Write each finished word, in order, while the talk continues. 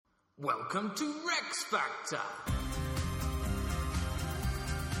Welcome to Rex Factor!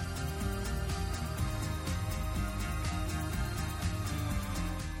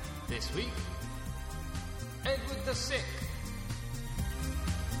 This week, Edward VI.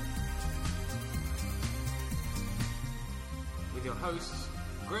 With your hosts,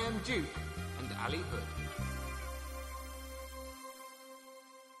 Graham Duke and Ali Hood.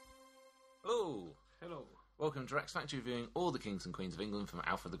 Hello. Hello. Welcome to Rex Factor, reviewing all the kings and queens of England from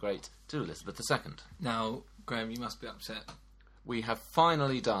Alfred the Great to Elizabeth II. Now, Graham, you must be upset. We have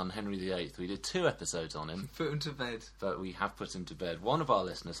finally done Henry VIII. We did 2 episodes on him. Put him to bed. But we have put him to bed. One of our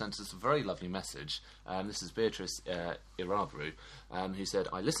listeners sent us a very lovely message. This is Beatrice Irabru, who said,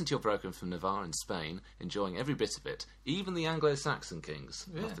 I listened to your programme from Navarre in Spain, enjoying every bit of it, even the Anglo-Saxon kings.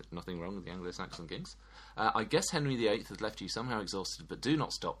 Yeah. Nothing wrong with the Anglo-Saxon kings. I guess Henry VIII has left you somehow exhausted, but do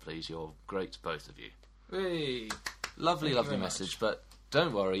not stop, please. You're great, both of you. Hey. Lovely message, but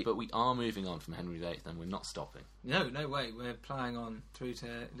don't worry, but we are moving on from Henry VIII and we're not stopping. No way. We're ploughing on through to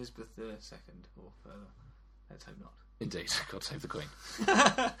Elizabeth II or further. Let's hope not. Indeed. God save the Queen.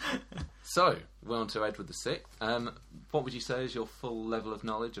 So, we're on to Edward VI. What would you say is your full level of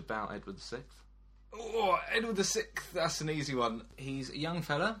knowledge about Edward VI? Oh, Edward VI, that's an easy one. He's a young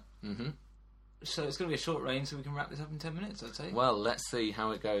fella. Mm-hmm. So it's going to be a short reign, so we can wrap this up in 10 minutes, I'd say. Well, let's see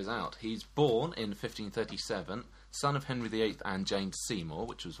how it goes out. He's born in 1537, son of Henry VIII and Jane Seymour,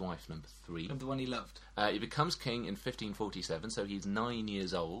 which was wife number 3. Of the one he loved. He becomes king in 1547, so he's 9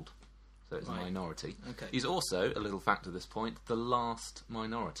 years old. So it's a minority. Okay. He's also, a little fact at this point, the last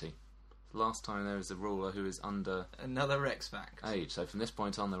minority. The last time there was a ruler who is under... Another Rex fact. ...age. So from this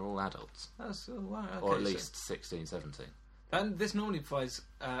point on, they're all adults. That's wow, okay, or at least 16, 17. And this normally provides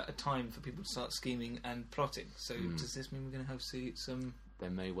a time for people to start scheming and plotting. So does this mean we're going to have some... There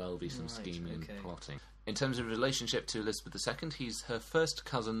may well be some scheming okay. and plotting. In terms of relationship to Elizabeth II, he's her first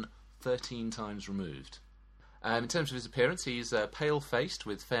cousin 13 times removed. In terms of his appearance, he's pale-faced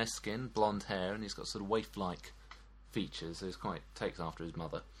with fair skin, blonde hair, and he's got sort of waif-like features, so he takes after his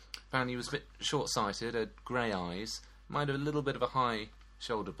mother. Apparently he was a bit short-sighted, had grey eyes, might have a little bit of a high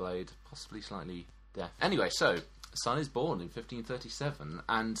shoulder blade, possibly slightly deaf. Anyway, so... son is born in 1537,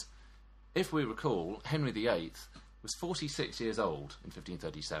 and if we recall, Henry VIII was 46 years old in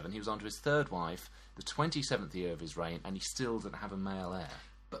 1537. He was on to his third wife, the 27th year of his reign, and he still didn't have a male heir.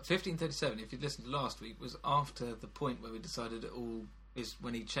 But 1537, if you listened to last week, was after the point where we decided it all is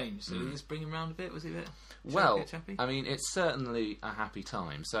when he changed. So did this bring him round a bit? Was he a bit chappy? I mean, it's certainly a happy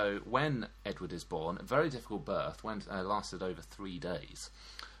time. So when Edward is born, a very difficult birth, lasted over 3 days.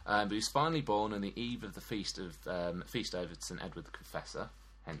 But he was finally born on the eve of the feast over St Edward the Confessor,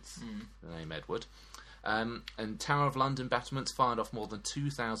 hence the name Edward. And Tower of London battlements fired off more than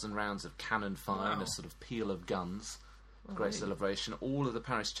 2,000 rounds of cannon fire and a sort of peal of guns. Great celebration. All of the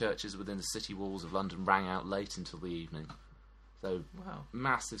parish churches within the city walls of London rang out late until the evening. So,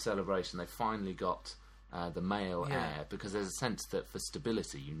 massive celebration. They finally got the male heir, because there's a sense that for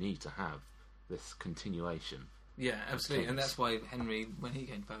stability you need to have this continuation. Yeah, absolutely, and that's why Henry, when he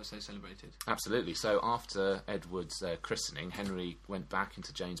came to power, was so celebrated. Absolutely. So after Edward's christening, Henry went back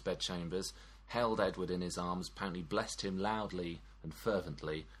into Jane's bedchambers, held Edward in his arms, apparently blessed him loudly and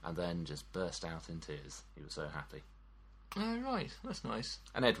fervently, and then just burst out in tears. He was so happy. Right, that's nice.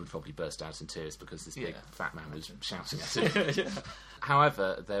 And Edward probably burst out in tears because this big fat man was shouting at him. Yeah.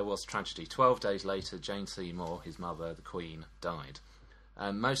 However, there was tragedy. 12 days later, Jane Seymour, his mother, the Queen, died.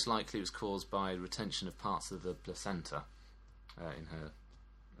 Most likely it was caused by retention of parts of the placenta in her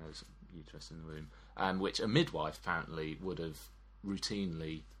uterus in the womb, which a midwife apparently would have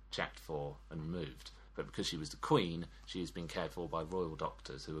routinely checked for and removed. But because she was the Queen, she has been cared for by royal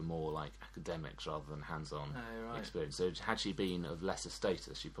doctors who are more like academics rather than hands-on experience. So had she been of lesser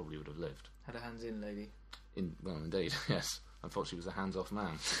status, she probably would have lived. Had her hands in, lady. Well, indeed, yes. I thought she was a hands-off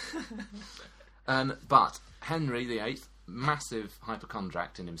man. But Henry VIII, massive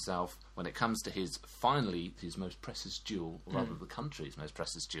hypochondriac in himself when it comes to his most precious jewel, or rather the country's most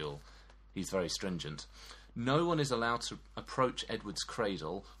precious jewel. He's very stringent. No one is allowed to approach Edward's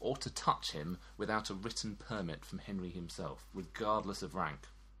cradle or to touch him without a written permit from Henry himself, regardless of rank.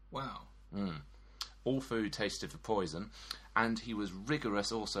 Wow. All food tasted for poison, and he was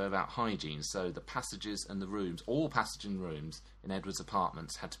rigorous also about hygiene, so the passages and the rooms, all passage and rooms in Edward's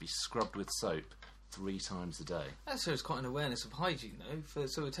apartments had to be scrubbed with soap 3 times a day. That shows quite an awareness of hygiene, though.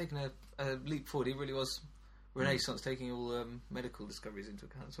 So we're taking a leap forward. He really was Renaissance, taking all medical discoveries into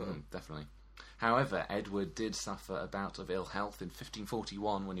account as well. Definitely. However, Edward did suffer a bout of ill health in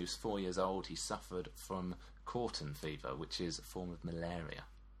 1541 when he was 4 years old. He suffered from quartan fever, which is a form of malaria.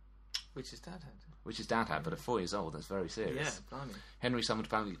 Which his dad had. which his dad had, but at 4 years old, that's very serious. Yeah, blimey. Henry summoned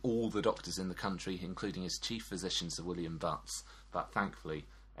apparently all the doctors in the country, including his chief physician, Sir William Butts, but thankfully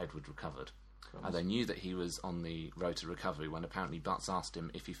Edward recovered. And they knew that he was on the road to recovery when apparently Butts asked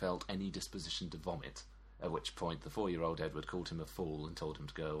him if he felt any disposition to vomit, at which point the 4-year-old Edward called him a fool and told him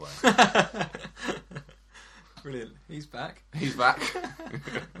to go away. Brilliant. He's back. He's back.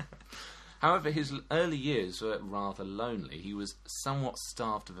 However, his early years were rather lonely. He was somewhat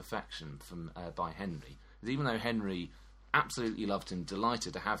starved of affection by Henry. Because even though Henry absolutely loved him,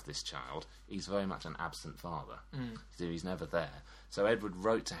 delighted to have this child, he's very much an absent father. So he's never there. So Edward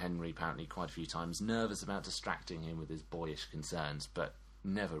wrote to Henry apparently quite a few times, nervous about distracting him with his boyish concerns, but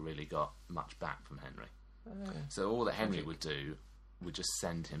never really got much back from Henry. So all that Henry would do would just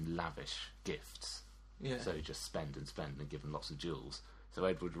send him lavish gifts. Yeah. So he'd just spend and give him lots of jewels. So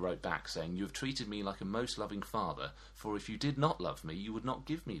Edward wrote back saying, "You have treated me like a most loving father, for if you did not love me, you would not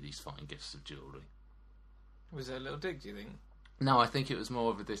give me these fine gifts of jewellery." Was there a little dig, do you think? No, I think it was more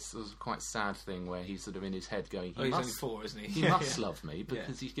of this was quite sad thing where he's sort of in his head going, he's only 4, isn't he? He must love me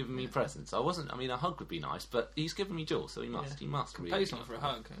because he's given me presents. A hug would be nice, but he's given me jewels, so he must really pays not for a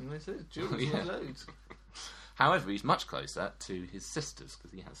hug, and they said jewels, loads. However, he's much closer to his sisters,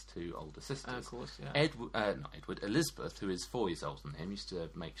 because he has 2 older sisters. Of course, yeah. Elizabeth, who is 4 years older than him, used to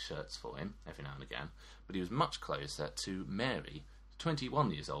make shirts for him every now and again, but he was much closer to Mary,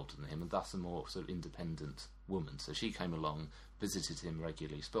 21 years older than him, and thus a more sort of independent woman. So she came along, visited him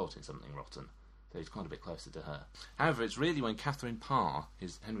regularly, sporting something rotten. So he's quite a bit closer to her. However, it's really when Catherine Parr,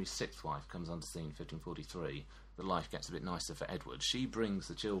 Henry's 6th wife, comes on the scene in 1543, that life gets a bit nicer for Edward. She brings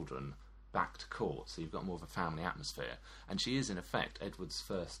the children back to court, so you've got more of a family atmosphere. And she is, in effect, Edward's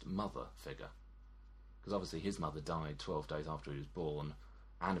first mother figure. Because obviously his mother died 12 days after he was born.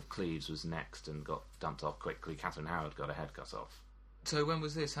 Anne of Cleves was next and got dumped off quickly. Catherine Howard got her head cut off. So when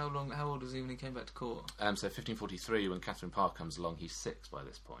was this? How old was he when he came back to court? So 1543, when Catherine Parr comes along, he's 6 by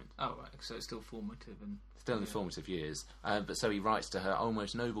this point. Oh, right. So it's still formative and... Still in the formative years. But so he writes to her, "O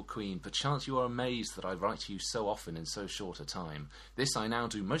most noble queen, perchance you are amazed that I write to you so often in so short a time. This I now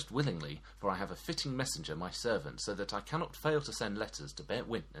do most willingly, for I have a fitting messenger, my servant, so that I cannot fail to send letters to bear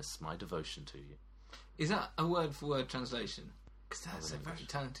witness my devotion to you." Is that a word-for-word translation? Because that's a very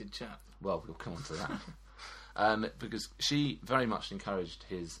talented chap. Well, we'll come on to that. Because she very much encouraged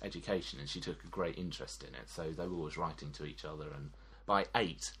his education, and she took a great interest in it, so they were always writing to each other, and by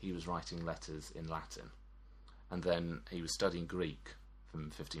 8 he was writing letters in Latin. And then he was studying Greek from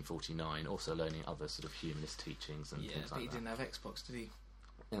 1549, also learning other sort of humanist teachings and things like that. Yeah, but he didn't have Xbox, did he?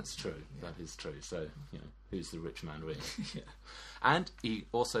 That's true. Yeah. That is true. So, who's the rich man really? Yeah. And he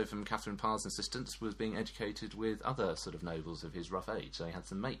also, from Catherine Parr's insistence, was being educated with other sort of nobles of his rough age. So he had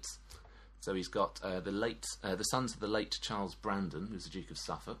some mates. So he's got the sons of the late Charles Brandon, who's the Duke of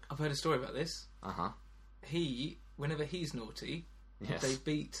Suffolk. I've heard a story about this. Uh-huh. Whenever he's naughty, they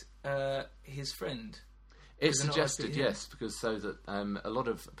beat his friend. It's suggested, yes, because so that a lot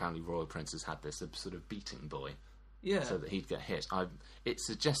of apparently royal princes had this sort of beating boy, so that he'd get hit. It's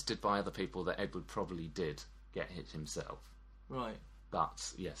suggested by other people that Edward probably did get hit himself. Right.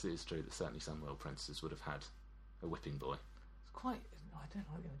 But yes, it is true that certainly some royal princes would have had a whipping boy. It's quite. I don't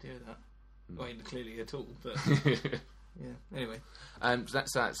like the idea of that. Well, clearly at all, but yeah. Anyway,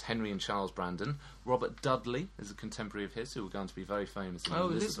 that's Henry and Charles Brandon. Robert Dudley is a contemporary of his who were going to be very famous in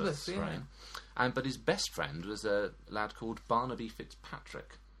Elizabeth's reign. But his best friend was a lad called Barnaby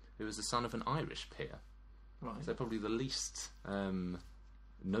Fitzpatrick, who was the son of an Irish peer. Right. So probably the least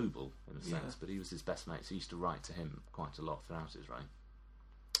noble in a sense, but he was his best mate. So he used to write to him quite a lot throughout his reign.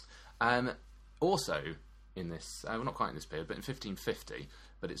 Also in this, not quite in this period, but in 1550.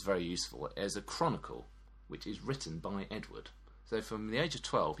 But it's very useful, as a chronicle, which is written by Edward. So from the age of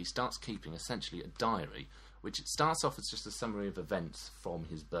 12, he starts keeping essentially a diary, which starts off as just a summary of events from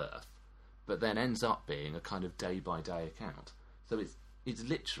his birth, but then ends up being a kind of day-by-day account. So it's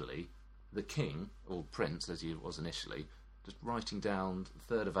literally the king, or prince, as he was initially, just writing down,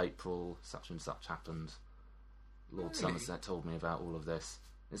 3rd of April, such and such happened, Lord Somerset told me about all of this.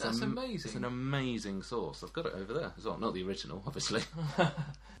 That's amazing. It's an amazing source. I've got it over there as well. Not the original, obviously.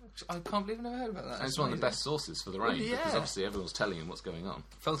 I can't believe I've never heard about that. It's one of the best sources for the reign, because obviously everyone's telling him what's going on.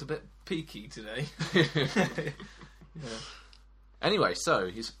 Felt a bit peaky today. Anyway, so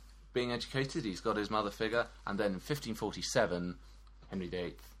he's being educated, he's got his mother figure, and then in 1547, Henry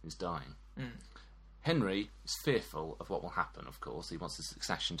VIII is dying. Henry is fearful of what will happen, of course. He wants the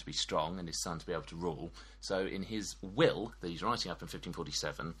succession to be strong and his son to be able to rule. So in his will that he's writing up in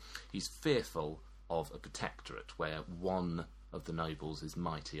 1547, he's fearful of a protectorate where one of the nobles is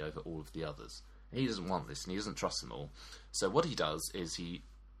mighty over all of the others. He doesn't want this, and he doesn't trust them all. So what he does is he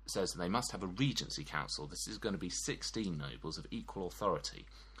says that they must have a regency council. This is going to be 16 nobles of equal authority.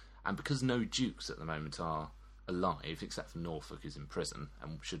 And because no dukes at the moment are alive, except for Norfolk, who's in prison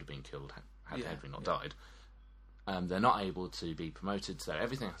and should have been killed had Henry not died, they're not able to be promoted, so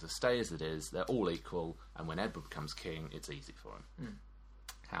everything has to stay as it is. They're all equal, and when Edward becomes king, it's easy for him.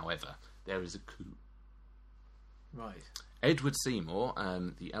 However, there is a coup. Right. Edward Seymour,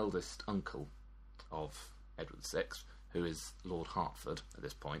 the eldest uncle of Edward VI, who is Lord Hertford at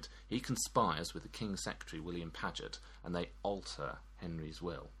this point, he conspires with the King's Secretary, William Paget, and they alter Henry's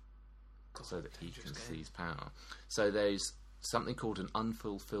will so that he can seize power. So there's something called an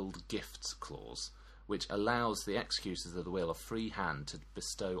unfulfilled gifts clause, which allows the executors of the will a free hand to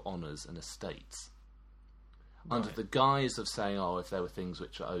bestow honours and estates. Right. Under the guise of saying, if there were things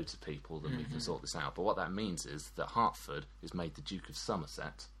which are owed to people, then we can sort this out. But what that means is that Hertford is made the Duke of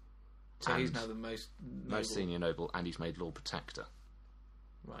Somerset. So he's now the most senior noble, and he's made Lord Protector.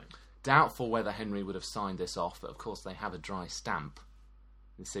 Right. Doubtful whether Henry would have signed this off, but of course they have a dry stamp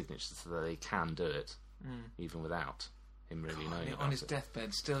in signature so that they can do it, even without him really knowing about it. On his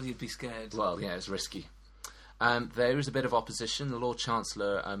deathbed, still you'd be scared. Well, yeah, it's risky. There is a bit of opposition. The Lord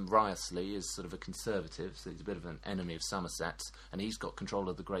Chancellor, Wriothesley, is sort of a conservative, so he's a bit of an enemy of Somerset, and he's got control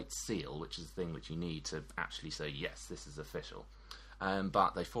of the Great Seal, which is the thing which you need to actually say, yes, this is official.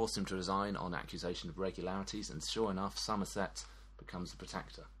 But they forced him to resign on accusation of irregularities, and sure enough, Somerset becomes the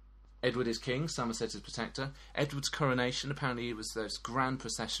protector. Edward is king, Somerset is protector. Edward's coronation, apparently it was this grand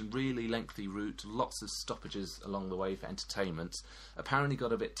procession, really lengthy route, lots of stoppages along the way for entertainment. Apparently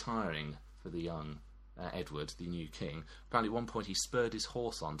got a bit tiring for the young Edward, the new king. Apparently at one point he spurred his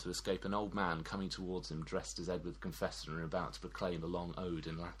horse on to escape an old man coming towards him dressed as Edward the Confessor and about to proclaim a long ode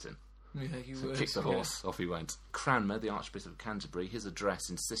in Latin. Yeah, he so kicked the horse, off he went. Cranmer, the Archbishop of Canterbury, his address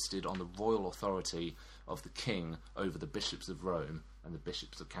insisted on the royal authority of the king over the bishops of Rome and the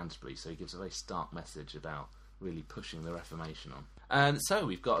bishops of Canterbury, so he gives a very stark message about really pushing the Reformation on. So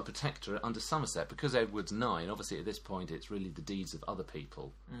we've got a protectorate under Somerset. Because Edward's 9, obviously at this point it's really the deeds of other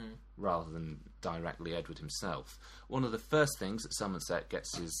people rather than directly Edward himself. One of the first things that Somerset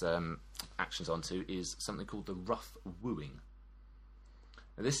gets his actions onto is something called the rough wooing.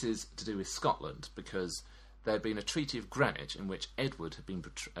 Now, this is to do with Scotland, because there had been a Treaty of Greenwich in which Edward VI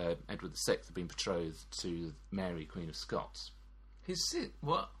had been betrothed to Mary, Queen of Scots.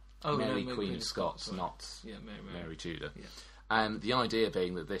 What? Oh, Mary, Queen of Scots, not Mary Tudor. Yeah. And the idea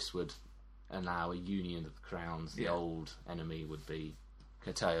being that this would allow a union of the crowns, the old enemy would be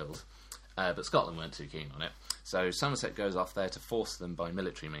curtailed. But Scotland weren't too keen on it. So Somerset goes off there to force them by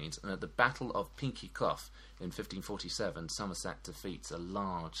military means, and at the Battle of Pinkie Clough in 1547, Somerset defeats a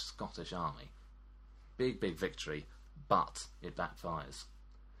large Scottish army. Big victory, but it backfires.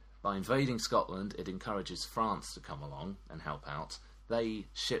 By invading Scotland, it encourages France to come along and help out. They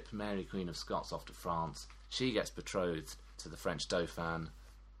ship Mary, Queen of Scots, off to France. She gets betrothed to the French Dauphin.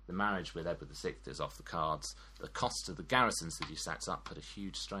 The marriage with Edward VI is off the cards. The cost of the garrisons that he sets up put a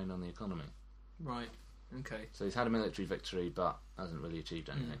huge strain on the economy. Right, okay. So he's had a military victory, but hasn't really achieved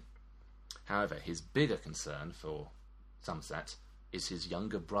anything. However, his bigger concern for Somerset is his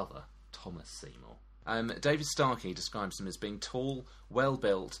younger brother, Thomas Seymour. David Starkey describes him as being tall,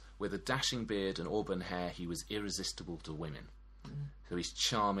 well-built, with a dashing beard and auburn hair. He was irresistible to women. So he's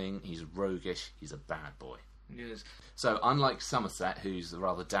charming, he's roguish, he's a bad boy. Yes. So unlike Somerset, who's a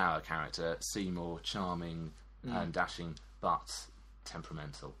rather dour character, Seymour, charming and dashing, but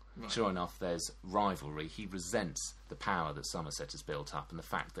temperamental. Right. Sure enough, there's rivalry. He resents the power that Somerset has built up and the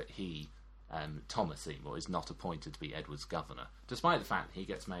fact that he, Thomas Seymour, is not appointed to be Edward's governor, despite the fact that he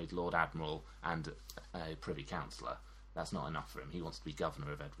gets made Lord Admiral and a Privy Councillor. That's not enough for him. He wants to be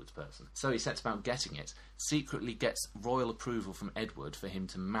governor of Edward's person. So he sets about getting it, secretly gets royal approval from Edward for him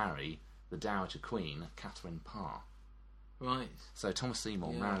to marry the Dowager Queen, Catherine Parr. Right. So Thomas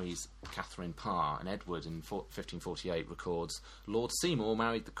Seymour marries Catherine Parr, and Edward in 1548 records, Lord Seymour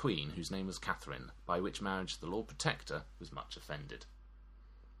married the Queen, whose name was Catherine, by which marriage the Lord Protector was much offended.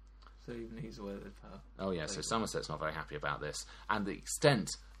 So even he's aware of the power. Oh yeah, so Somerset's not very happy about this. And the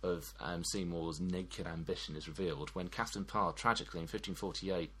extent of Seymour's naked ambition is revealed when Catherine Parr, tragically in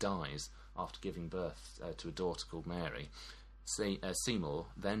 1548, dies after giving birth to a daughter called Mary. Seymour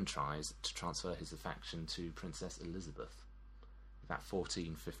then tries to transfer his affection to Princess Elizabeth. About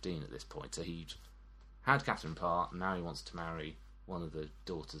 14, 15 at this point. So he had Catherine Parr, and now he wants to marry one of the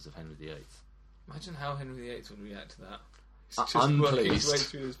daughters of Henry VIII. Imagine how Henry VIII would react to that. Unpleased. His way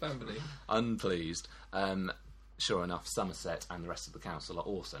through his family. Unpleased. Sure enough, Somerset and the rest of the council are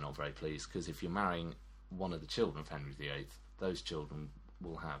also not very pleased, because if you're marrying one of the children of Henry VIII, those children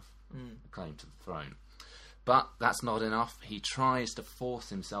will have a claim to the throne. But that's not enough. He tries to force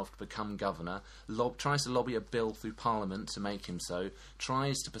himself to become governor, tries to lobby a bill through Parliament to make him so,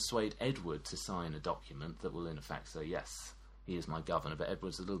 tries to persuade Edward to sign a document that will in effect say, yes, he is my governor. But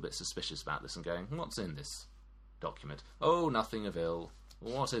Edward's a little bit suspicious about this and going, what's in this document? Oh, nothing of ill.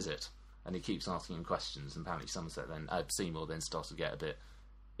 What is it? And he keeps asking him questions, and apparently Seymour then started to get a bit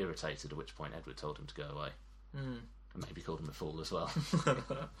irritated, at which point Edward told him to go away. And maybe called him a fool as well.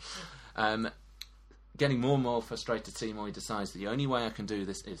 Getting more and more frustrated, Seymour, he decides the only way I can do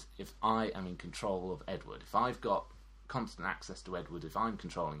this is if I am in control of Edward. If I've got constant access to Edward, if I'm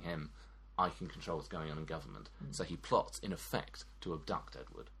controlling him, I can control what's going on in government. So he plots, in effect, to abduct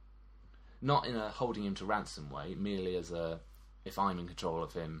Edward. Not in a holding him to ransom way, merely as a, if I'm in control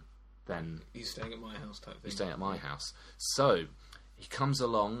of him, then... He's staying at my house type thing. He's staying at my house. So, he comes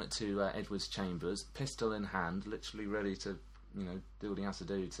along to Edward's chambers, pistol in hand, literally ready to, do what he has to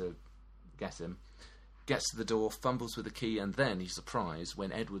do to get him. Gets to the door, fumbles with the key, and then he's surprised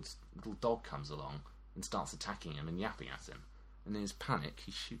when Edward's little dog comes along and starts attacking him and yapping at him. And in his panic,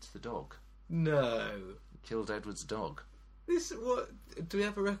 he shoots the dog. No. He killed Edward's dog. What? Do we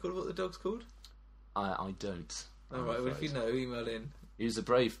have a record of what the dog's called? I don't. Alright, well, if you know, email in. He was a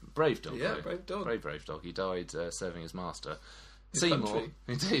brave dog. Yeah, though. brave dog. Brave dog. He died serving his master. His Seymour, country.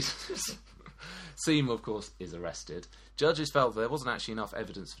 Indeed. Seymour, of course, is arrested. Judges felt there wasn't actually enough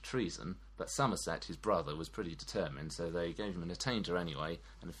evidence for treason, but Somerset, his brother, was pretty determined, so they gave him an attainder anyway,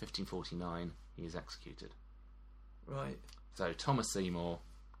 and in 1549 he is executed. Right. So Thomas Seymour,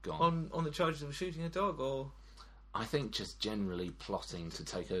 gone. On the charges of shooting a dog, or...? I think just generally plotting to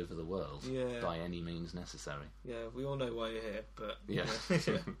take over the world by any means necessary. Yeah, we all know why you're here, but... Yeah.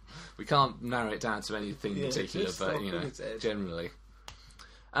 We can't narrow it down to anything particular, but, generally.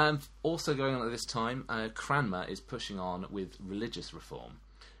 Also going on at this time, Cranmer is pushing on with religious reform.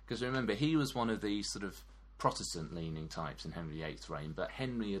 Because remember, he was one of the sort of Protestant-leaning types in Henry VIII's reign, but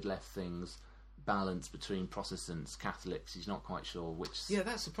Henry had left things balanced between Protestants, Catholics. He's not quite sure which... Yeah,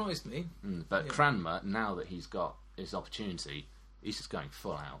 that surprised me. But Cranmer, now that he's got his opportunity, he's just going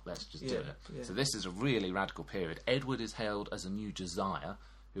full out. Let's just do it. Yeah. So this is a really radical period. Edward is hailed as a new Josiah,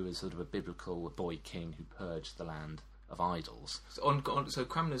 who is sort of a biblical boy king who purged the land of idols. So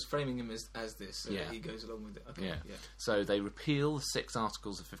Cranmer's framing him as this, so that he goes along with it. Okay. Yeah. So they repeal the 6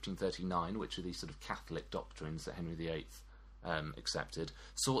 Articles of 1539, which are these sort of Catholic doctrines that Henry VIII accepted,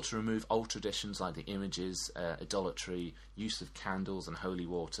 sought to remove old traditions like the images, idolatry, use of candles and holy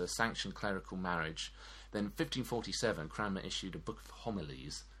water, sanctioned clerical marriage. Then in 1547, Cranmer issued a book of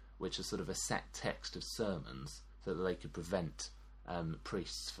homilies, which is sort of a set text of sermons, so that they could prevent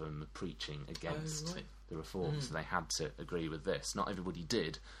priests from preaching against the reforms. So they had to agree with this. Not everybody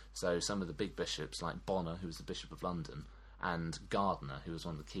did, so some of the big bishops, like Bonner, who was the Bishop of London, and Gardiner, who was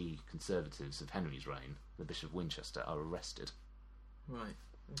one of the key conservatives of Henry's reign, the Bishop of Winchester, are arrested. Right.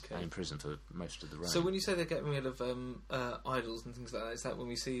 Okay. And in prison for most of the reign. So when you say they're getting rid of idols and things like that, is that when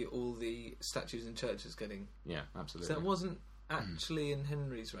we see all the statues in churches getting... Yeah, absolutely. So that wasn't actually in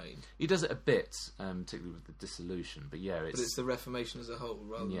Henry's reign? He does it a bit, particularly with the dissolution, but it's... But it's the Reformation as a whole,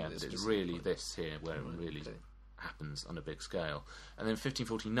 rather than... Yeah, but it's really this here where it really happens on a big scale. And then in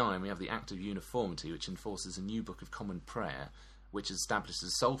 1549 we have the Act of Uniformity, which enforces a new Book of Common Prayer, which establishes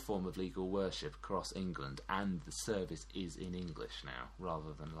a sole form of legal worship across England, and the service is in English now,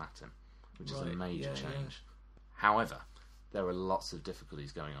 rather than Latin, which is a major change. However, there are lots of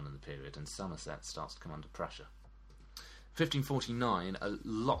difficulties going on in the period, and Somerset starts to come under pressure. 1549,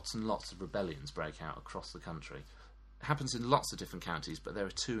 lots and lots of rebellions break out across the country. It happens in lots of different counties, but there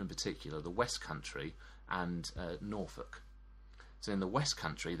are 2 in particular, the West Country and Norfolk. So in the West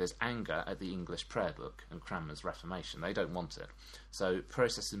Country, there's anger at the English prayer book and Cranmer's Reformation. They don't want it. So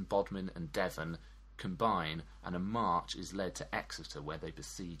process in Bodmin and Devon combine, and a march is led to Exeter, where they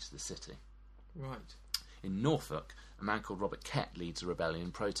besiege the city. Right. In Norfolk, a man called Robert Kett leads a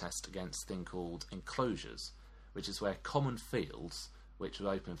rebellion protest against a thing called enclosures, which is where common fields, which are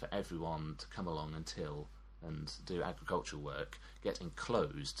open for everyone to come along and till and do agricultural work, get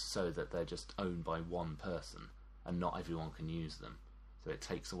enclosed so that they're just owned by one person and not everyone can use them. So it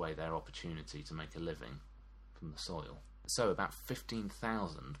takes away their opportunity to make a living from the soil. So about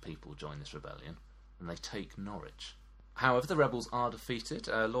 15,000 people join this rebellion, and they take Norwich. However, the rebels are defeated.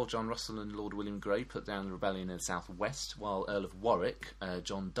 Lord John Russell and Lord William Grey put down the rebellion in the south-west, while Earl of Warwick,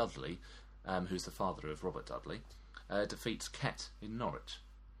 John Dudley, who's the father of Robert Dudley, defeats Kett in Norwich.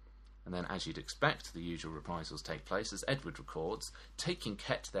 And then, as you'd expect, the usual reprisals take place, as Edward records, taking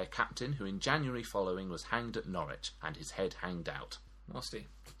Kett their captain, who in January following was hanged at Norwich, and his head hanged out. Nasty.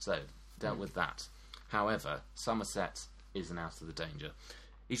 So, dealt with that. However, Somerset isn't out of the danger.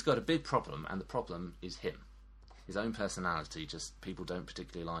 He's got a big problem, and the problem is him. His own personality, just people don't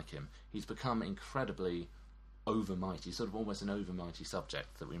particularly like him. He's become incredibly overmighty, sort of almost an overmighty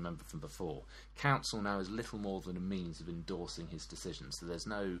subject that we remember from before. Council now is little more than a means of endorsing his decisions, so there's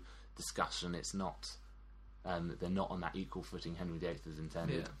no discussion. It's not they're not on that equal footing Henry VIII has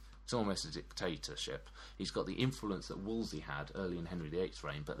intended. Yeah. It's almost a dictatorship. He's got the influence that Wolsey had early in Henry VIII's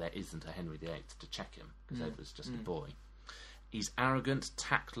reign, but there isn't a Henry VIII to check him, because Edward's just a boy. He's arrogant,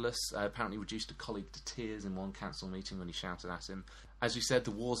 tactless, apparently reduced a colleague to tears in one council meeting when he shouted at him. As we said,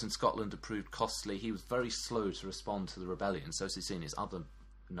 the wars in Scotland had proved costly. He was very slow to respond to the rebellion, so as we've seen his other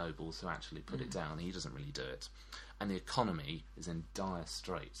nobles who actually put it down, he doesn't really do it. And the economy is in dire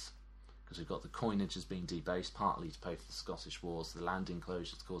straits, because we've got the coinage as being debased, partly to pay for the Scottish wars, the land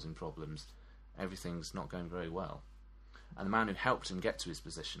enclosures causing problems. Everything's not going very well. And the man who helped him get to his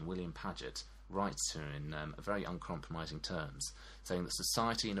position, William Paget, writes to him in very uncompromising terms, saying that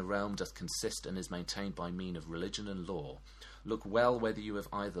society in a realm doth consist and is maintained by mean of religion and law. Look well whether you have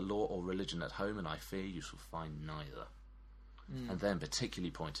either law or religion at home, and I fear you shall find neither. And then,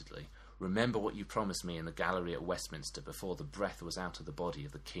 particularly pointedly, remember what you promised me in the gallery at Westminster before the breath was out of the body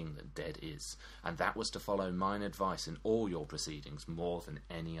of the king that dead is, and that was to follow mine advice in all your proceedings more than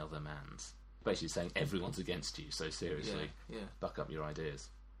any other man's. Basically saying everyone's against you, so seriously, buck up your ideas.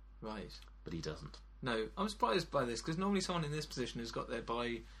 Right. But he doesn't. No, I'm surprised by this, because normally someone in this position has got there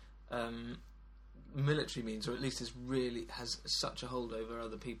by military means, or at least has such a hold over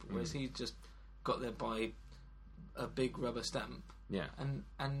other people, whereas he just got there by a big rubber stamp. Yeah. And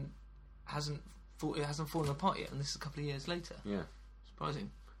it hasn't fallen apart yet, and this is a couple of years later. Yeah. Surprising.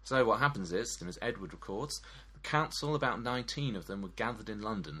 So what happens is, as Edward records, the council, about 19 of them, were gathered in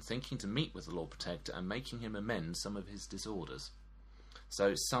London, thinking to meet with the Lord Protector and making him amend some of his disorders.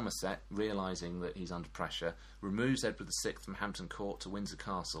 So Somerset, realising that he's under pressure, removes Edward VI from Hampton Court to Windsor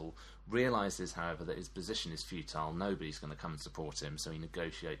Castle, realises, however, that his position is futile, nobody's going to come and support him, so he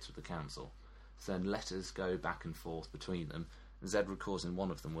negotiates with the council. So then letters go back and forth between them. As Edward records in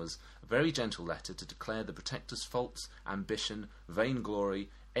one of them was a very gentle letter to declare the Protector's faults, ambition, vainglory,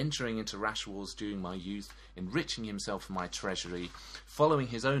 entering into rash wars during my youth, enriching himself for my treasury, following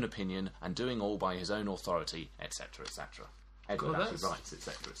his own opinion, and doing all by his own authority, etc., etc. Edward actually writes,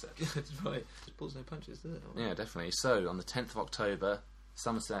 etc., etc. That's right. Just pulls no punches, does it? Yeah, definitely. So, on the 10th of October,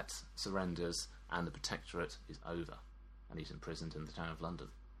 Somerset surrenders, and the Protectorate is over, and he's imprisoned in the Tower of London.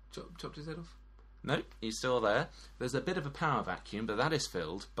 Chopped his head off? No, he's still there. There's a bit of a power vacuum, but that is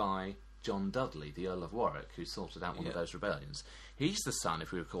filled by John Dudley, the Earl of Warwick, who sorted out one of those rebellions. He's the son,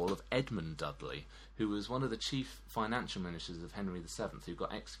 if we recall, of Edmund Dudley, who was one of the chief financial ministers of Henry VII, who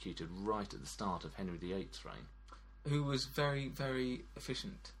got executed right at the start of Henry VIII's reign. Who was very, very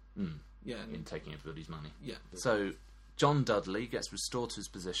efficient. Yeah, in taking everybody's money. Yeah. So John Dudley gets restored to his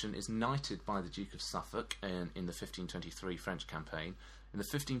position, is knighted by the Duke of Suffolk in the 1523 French campaign. In the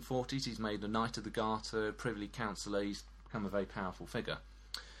 1540s, he's made a Knight of the Garter, Privy Councillor. He's become a very powerful figure.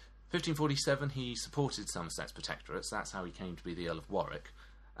 1547, he supported Somerset's protectorate, so that's how he came to be the Earl of Warwick.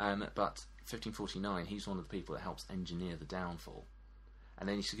 But 1549, he's one of the people that helps engineer the downfall. And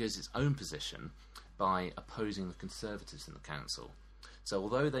then he secures his own position by opposing the Conservatives in the council. So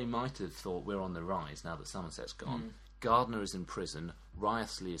although they might have thought we're on the rise now that Somerset's gone, Gardiner is in prison,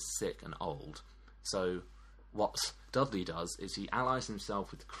 Wriothesley is sick and old. So what Dudley does is he allies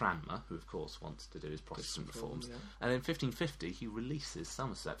himself with Cranmer, who of course wants to do his Protestant reforms, and in 1550 he releases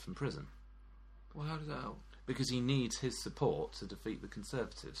Somerset from prison. Well, how does that help? Because he needs his support to defeat the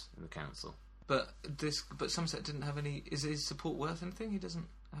Conservatives in the council. But Somerset didn't have any. Is his support worth anything? He doesn't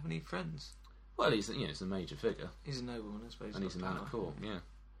have any friends. Well, he's a major figure. He's a nobleman, I suppose. And he's a man of court, yeah.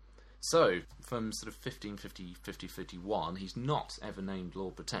 So, from sort of 1550-51, he's not ever named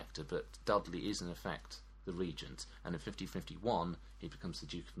Lord Protector, but Dudley is in effect the regent, and in 1551 he becomes the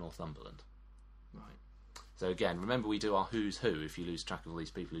Duke of Northumberland. Right. So again, remember we do our who's who if you lose track of all these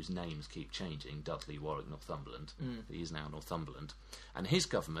people whose names keep changing. Dudley, Warwick, Northumberland. He is now Northumberland. And his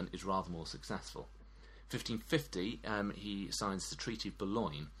government is rather more successful. 1550, he signs the Treaty of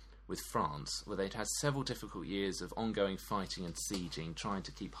Boulogne with France, where they'd had several difficult years of ongoing fighting and sieging, trying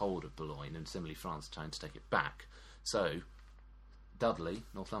to keep hold of Boulogne, and similarly France trying to take it back. So, Dudley,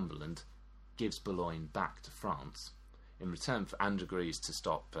 Northumberland, gives Boulogne back to France in return for, and agrees to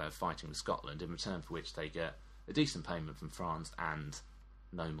stop fighting with Scotland, in return for which they get a decent payment from France and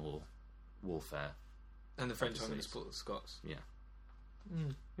no more warfare. And the French aren't going to support the Scots. Yeah.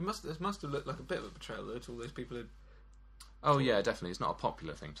 This must have looked like a bit of a betrayal, though, to all those people who... Oh, yeah, definitely. It's not a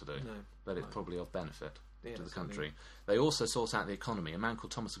popular thing to do, no, but it's probably of benefit. to the country. They also sort out the economy. A man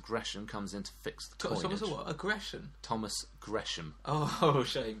called Thomas Gresham comes in to fix the coinage. Thomas what? Aggression? Thomas Gresham. Oh,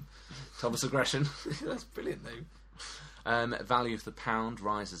 shame. Thomas Aggression. That's brilliant, though. Value of the pound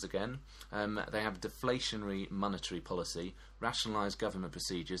rises again. They have a deflationary monetary policy, rationalise government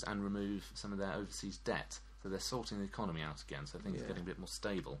procedures, and remove some of their overseas debt. So they're sorting the economy out again, so things are getting a bit more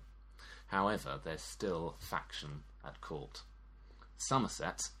stable. However, there's still faction at court.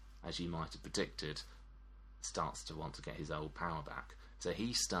 Somerset, as you might have predicted, starts to want to get his old power back. So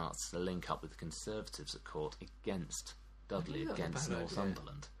he starts to link up with the Conservatives at court against Dudley, against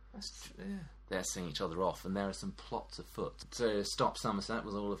Northumberland. They're seeing each other off, and there are some plots afoot. To stop Somerset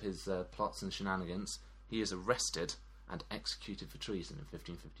with all of his plots and shenanigans, he is arrested and executed for treason in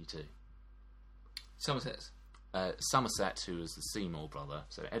 1552. Somerset, who was the Seymour brother,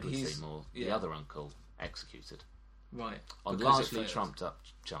 so Edward Seymour, the other uncle, executed. Right. On largely trumped up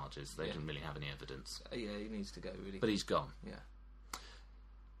charges. They didn't really have any evidence. Yeah, he needs to go, really. But he's gone. Yeah.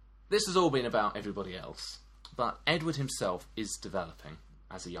 This has all been about everybody else, but Edward himself is developing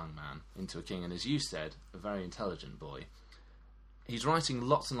as a young man into a king, and as you said, a very intelligent boy. He's writing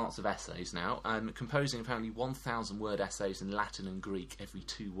lots and lots of essays now, composing apparently 1,000-word essays in Latin and Greek every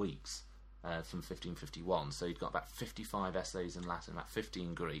 2 weeks from 1551. So he's got about 55 essays in Latin, about 50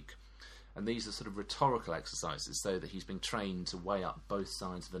 in Greek. And these are sort of rhetorical exercises so that he's been trained to weigh up both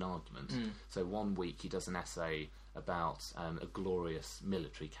sides of an argument. So 1 week he does an essay about a glorious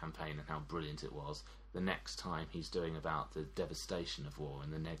military campaign and how brilliant it was. The next time he's doing about the devastation of war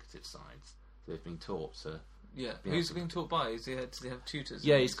and the negative sides. So they've been taught to... Yeah, who's being taught by? Does he have tutors?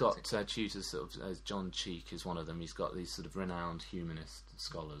 Yeah, he's got tutors, sort of, John Cheek is one of them. He's got these sort of renowned humanist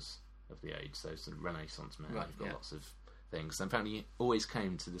scholars of the age, so sort of Renaissance men. Right, You've got lots of things. And apparently he always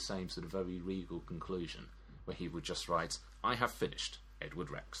came to the same sort of very regal conclusion, where he would just write, "I have finished, Edward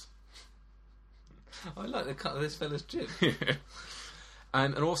Rex." I like the cut of this fella's jib.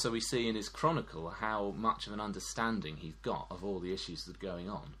 And also we see in his chronicle how much of an understanding he's got of all the issues that are going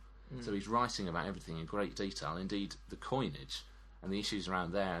on. So he's writing about everything in great detail. Indeed, the coinage and the issues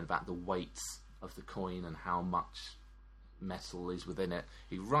around there, and about the weights of the coin and how much metal is within it.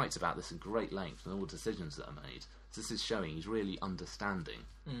 He writes about this in great length and all the decisions that are made. So this is showing he's really understanding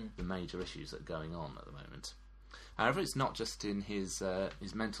the major issues that are going on at the moment. However, it's not just in his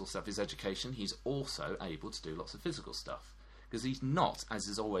mental stuff, his education. He's also able to do lots of physical stuff. Because he's not, as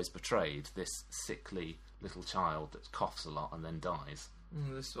is always portrayed, this sickly little child that coughs a lot and then dies.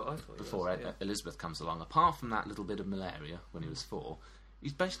 This is what I thought. Before Elizabeth comes along. Apart from that little bit of malaria when he was 4,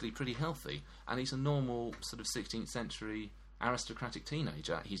 he's basically pretty healthy, and he's a normal sort of 16th century aristocratic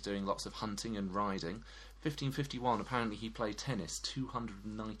teenager. He's doing lots of hunting and riding. 1551, apparently he played tennis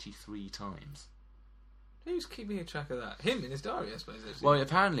 293 times. Who's keeping a track of that? Him in his diary, I suppose. Well,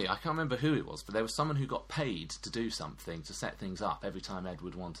 apparently, I can't remember who it was, but there was someone who got paid to do something to set things up every time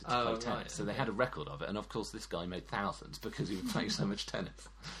Edward wanted to play tennis. Right, so they had a record of it, and of course this guy made thousands because he would play so much tennis.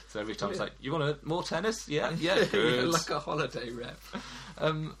 So every time it's like, "You want more tennis?" Yeah, good. Like a holiday rep.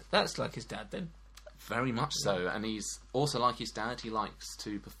 That's like his dad then. Very much so, and he's also like his dad. He likes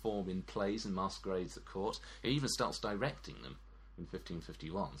to perform in plays and masquerades at court. He even starts directing them in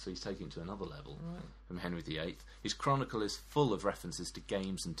 1551, so he's taking it to another level from Henry VIII. His chronicle is full of references to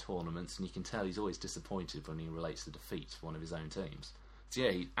games and tournaments, and you can tell he's always disappointed when he relates the defeat of one of his own teams. So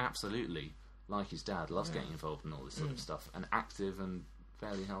yeah, he absolutely, like his dad, loves getting involved in all this sort of stuff, and active and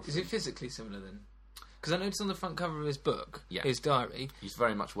fairly healthy. Is it physically similar then? Because I noticed on the front cover of his book, his diary... He's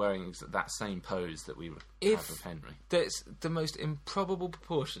very much wearing that same pose that we have of Henry. That's the most improbable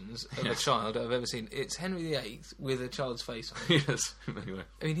proportions of a child I've ever seen. It's Henry VIII with a child's face on it. Yes, anyway.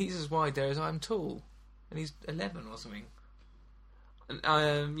 I mean, he's as wide there as I'm tall. And he's 11 or something.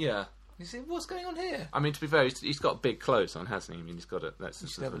 Yeah. You see, what's going on here? I mean, to be fair, he's got big clothes on, hasn't he? I mean, he's got a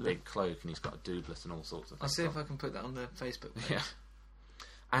big cloak, and he's got a doublet and all sorts of things. I'll see if I can put that on the Facebook page. Yeah.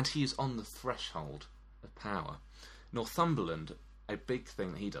 And he is on the threshold of power. Northumberland, a big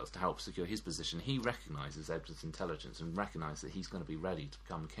thing that he does to help secure his position, he recognises Edward's intelligence and recognises that he's going to be ready to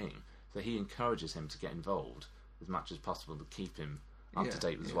become king. So he encourages him to get involved as much as possible to keep him up to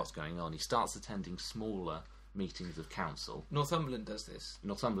date with what's going on. He starts attending smaller meetings of council. Northumberland does this.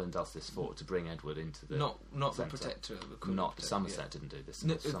 Northumberland does this to bring Edward into the not the protector of the Queen. Not Somerset didn't do this.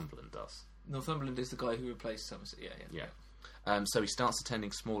 Northumberland does. Northumberland is the guy who replaced Somerset. Yeah. So he starts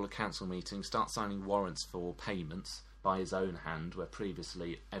attending smaller council meetings, starts signing warrants for payments by his own hand, where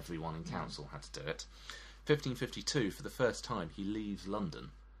previously everyone in council had to do it. 1552, for the first time, he leaves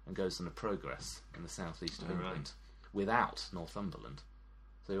London and goes on a progress in the southeast of England without Northumberland.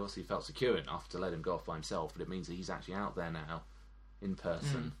 So he obviously felt secure enough to let him go off by himself, but it means that he's actually out there now, in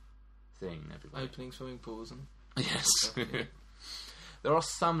person, thing everywhere. Opening swimming pools and... Yes. stuff, yeah. There are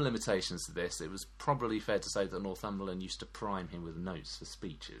some limitations to this. It was probably fair to say that Northumberland used to prime him with notes for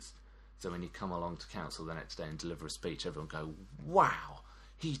speeches. So when he'd come along to council the next day and deliver a speech, everyone would go, wow,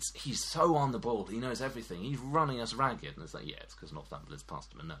 he's so on the ball, he knows everything, he's running us ragged. And it's like, yeah, it's because Northumberland's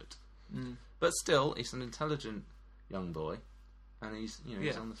passed him a note. Mm. But still, he's an intelligent young boy, and he's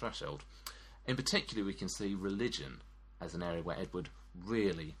on the threshold. In particular, we can see religion as an area where Edward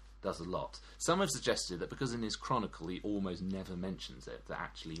really does a lot. Some have suggested that because in his chronicle he almost never mentions it, that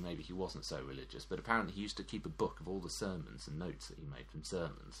actually maybe he wasn't so religious, but apparently he used to keep a book of all the sermons and notes that he made from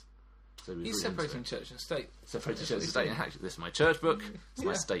sermons. So he's separating church and state. Separating church and state. And actually, this is my church book, it's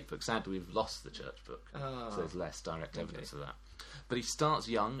my state book. Sadly, we've lost the church book, so there's less direct evidence of that. But he starts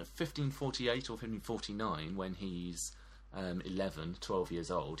young, 1548 or 1549, when he's 11, 12 years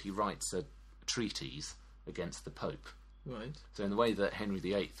old. He writes a treatise against the Pope. Right. So in the way that Henry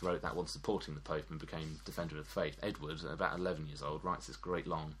VIII wrote that one supporting the Pope and became defender of the faith, Edward, at about 11 years old, writes this great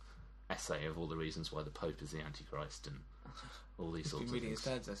long essay of all the reasons why the Pope is the Antichrist and all these sorts of things. Reading his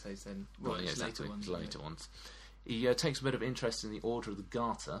dad's essays then. Well, yeah, exactly. Later ones. He takes a bit of interest in the Order of the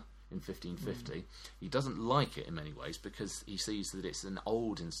Garter in 1550. He doesn't like it in many ways because he sees that it's an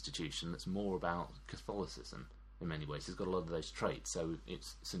old institution that's more about Catholicism in many ways. He's got a lot of those traits. So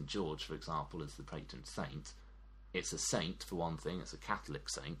it's St. George, for example, as the patron saint. It's a saint, for one thing. It's a Catholic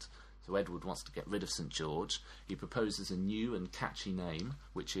saint. So Edward wants to get rid of St. George. He proposes a new and catchy name,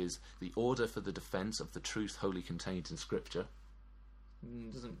 which is the Order for the Defence of the Truth Wholly Contained in Scripture.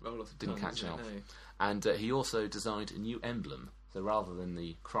 Doesn't roll off the Didn't tongue, catch out. No. And he also designed a new emblem. So rather than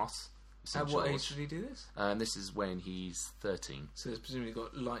the cross... At what age did he do this? This is when he's 13. So it's presumably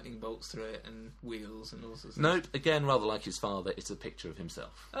got lightning bolts through it and wheels and all sorts of Nope, again, rather like his father, it's a picture of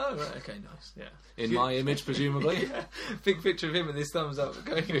himself. Oh, right, okay, nice, yeah. In my image, presumably. Yeah. Big picture of him with his thumbs up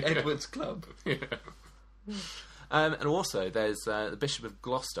going to Edward's club. Yeah. And also, there's the Bishop of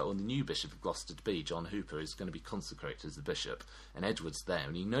Gloucester, or the new Bishop of Gloucester to be, John Hooper, is going to be consecrated as the bishop, and Edward's there,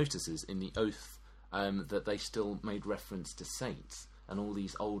 and he notices in the oath that they still made reference to saints and all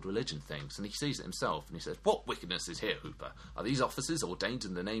these old religion things, and he sees it himself, and he says, "What wickedness is here, Hooper? Are these offices ordained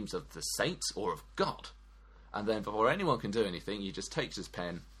in the names of the saints or of God?" And then, before anyone can do anything, he just takes his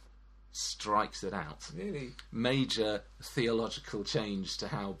pen, strikes it out. Really? Major theological change to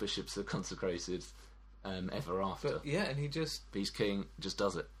how bishops are consecrated ever after. But, yeah, and he just... He's king, just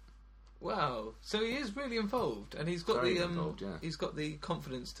does it. Wow. So he is really involved, and he's got Very involved, yeah. He's got the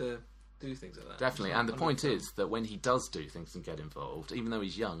confidence to do things like that. Definitely, and the point is that when he does do things and get involved, even though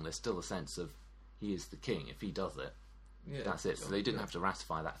he's young, there's still a sense of he is the king. If he does it, that's it. So they didn't have to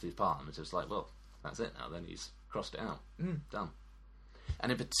ratify that for his parliament. It was like, well, that's it now. Then he's crossed it out. Done.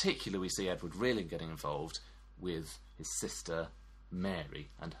 And in particular, we see Edward really getting involved with his sister Mary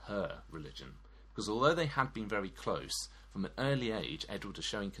and her religion. Because although they had been very close, from an early age, Edward was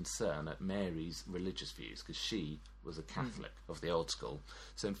showing concern at Mary's religious views, because she was a Catholic of the old school.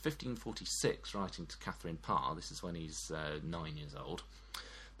 So in 1546, writing to Catherine Parr, this is when he's 9 years old,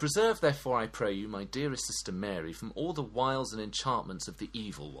 "Preserve therefore, I pray you, my dearest sister Mary, from all the wiles and enchantments of the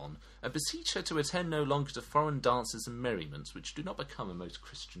evil one, and beseech her to attend no longer to foreign dances and merriments, which do not become a most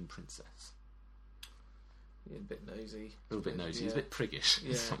Christian princess." Yeah, a bit nosy. A little bit nosy. He's a bit priggish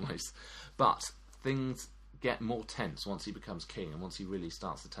in some ways. But things get more tense once he becomes king and once he really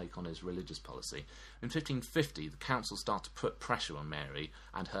starts to take on his religious policy. In 1550, the council start to put pressure on Mary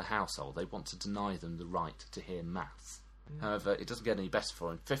and her household. They want to deny them the right to hear Mass. However, it doesn't get any better for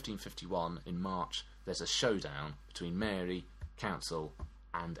him. In 1551, in March, there's a showdown between Mary, council,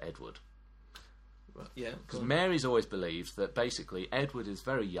 and Edward. Well, yeah, because Mary's always believed that basically Edward is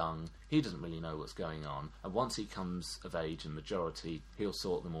very young, he doesn't really know what's going on, and once he comes of age and majority, he'll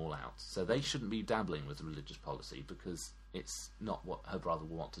sort them all out. So they shouldn't be dabbling with religious policy because it's not what her brother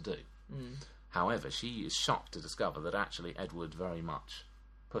will want to do. However, she is shocked to discover that actually Edward very much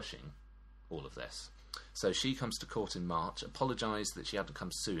pushing all of this. So she comes to court in March, apologised that she hadn't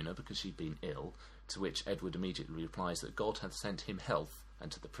come sooner because she'd been ill, to which Edward immediately replies that God had sent him health and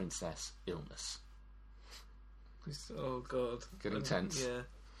to the princess illness. Oh God, getting tense. Yeah,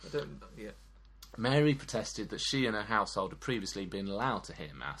 I don't. Yeah. Mary protested that she and her household had previously been allowed to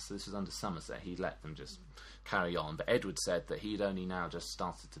hear Mass. This was under Somerset. He'd let them just carry on. But Edward said that he'd only now just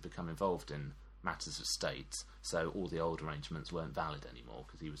started to become involved in matters of state, so all the old arrangements weren't valid anymore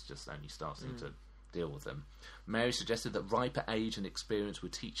because he was just only starting to deal with them. Mary suggested that riper age and experience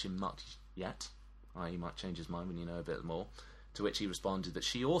would teach him much yet. He might change his mind when you know a bit more. To which he responded that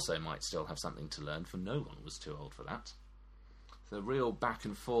she also might still have something to learn, for no one was too old for that. So real back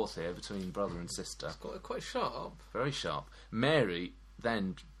and forth here between brother and sister. It's quite sharp. Very sharp. Mary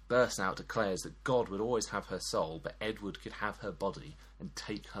then bursts out, declares that God would always have her soul, but Edward could have her body and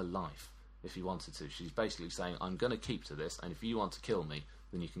take her life if he wanted to. She's basically saying, I'm going to keep to this, and if you want to kill me,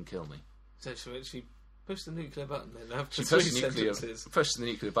 then you can kill me. So she pushed the nuclear button then after She pushed the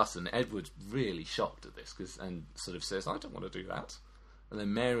nuclear button. Edward's really shocked at this and sort of says, I don't want to do that. And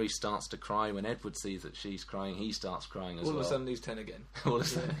then Mary starts to cry. When Edward sees that she's crying, he starts crying as well. All of a sudden he's 10 again. All of a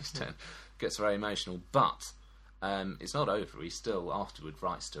sudden he's 10. Gets very emotional. But it's not over. He still afterward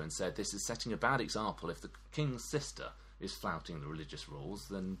writes to her and said, this is setting a bad example. If the king's sister is flouting the religious rules,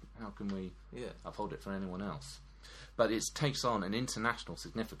 then how can we uphold it for anyone else? But it takes on an international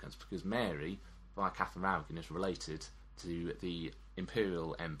significance because Mary, via Catherine of Aragon, is related to the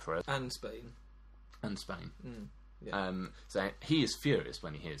imperial emperor. And Spain. Yeah. So he is furious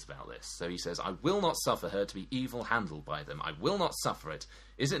when he hears about this. So he says, I will not suffer her to be evil handled by them. I will not suffer it.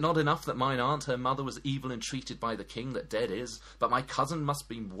 Is it not enough that mine aunt, her mother, was evil entreated by the king that dead is, but my cousin must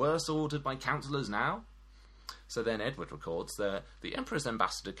be worse ordered by counsellors now? So then Edward records that the emperor's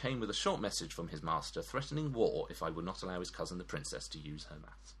ambassador came with a short message from his master threatening war if I would not allow his cousin the princess to use her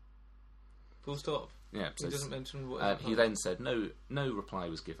mat. Full stop. Yeah. He doesn't mention what... he then said no reply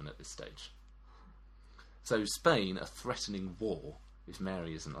was given at this stage. So Spain are threatening war if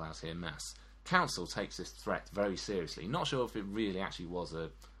Mary isn't allowed to hear Mass. Council takes this threat very seriously. Not sure if it really actually was a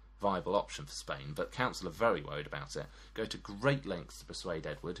viable option for Spain, but Council are very worried about it. Go to great lengths to persuade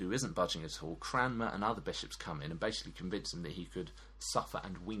Edward, who isn't budging at all. Cranmer and other bishops come in and basically convince him that he could suffer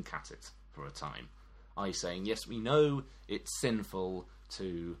and wink at it for a time. I saying, yes, we know it's sinful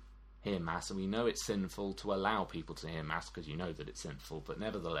to hear Mass, and we know it's sinful to allow people to hear Mass because you know that it's sinful, but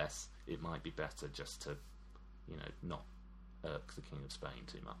nevertheless, it might be better just to not irk the King of Spain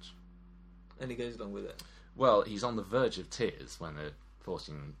too much. And he goes along with it. Well, he's on the verge of tears when they're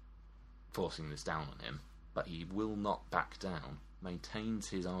forcing this down on him, but he will not back down, maintains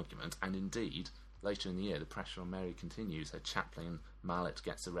his argument, and indeed, later in the year, the pressure on Mary continues. Her chaplain, Mallet,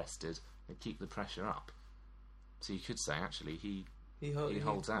 gets arrested. They keep the pressure up. So you could say, actually, he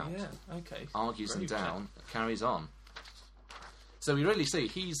holds out. Yeah, okay. Argues them down, carries on. So we really see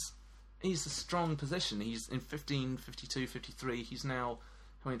he's a strong position. He's in 15, 52, 53. He's now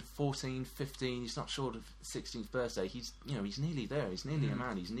coming to 14, 15. He's not short of 16th birthday. He's nearly there. He's nearly a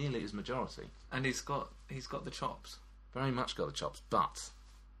man. He's nearly at his majority. And he's got the chops. Very much got the chops, but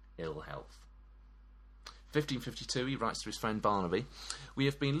ill health. 1552, he writes to his friend Barnaby, we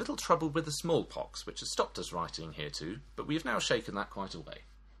have been little troubled with the smallpox, which has stopped us writing hereto, but we have now shaken that quite away.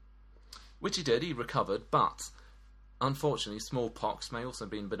 Which he did, he recovered, but unfortunately, smallpox may also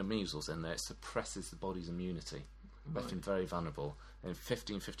be a bit of measles in there. It suppresses the body's immunity, left him very vulnerable. In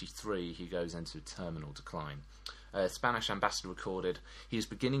 1553, he goes into terminal decline. Spanish ambassador recorded, he is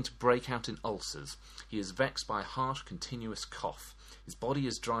beginning to break out in ulcers. He is vexed by a harsh, continuous cough. His body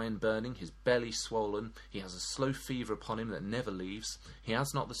is dry and burning, his belly swollen. He has a slow fever upon him that never leaves. He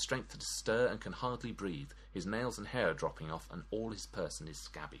has not the strength to stir and can hardly breathe. His nails and hair are dropping off, and all his person is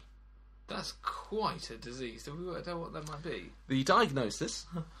scabby. That's quite a disease. Have we worked out what that might be? The diagnosis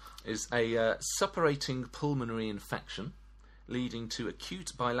is a suppurating pulmonary infection leading to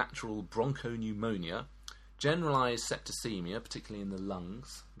acute bilateral bronchopneumonia, generalised septicemia, particularly in the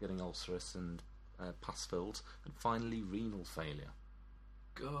lungs, getting ulcerous and pus-filled, and finally renal failure.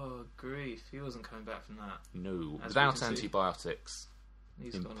 God grief, he wasn't coming back from that. No, without antibiotics,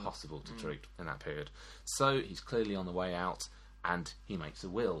 impossible to treat in that period. So he's clearly on the way out, and he makes a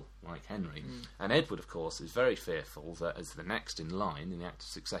will, like Henry. And Edward, of course, is very fearful that as the next in line in the act of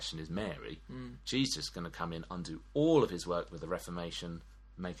succession is Mary, she's just going to come in, undo all of his work with the Reformation,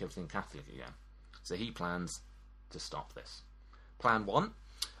 make everything Catholic again. So he plans to stop this. Plan 1,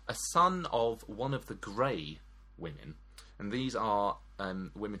 a son of one of the Grey women, and these are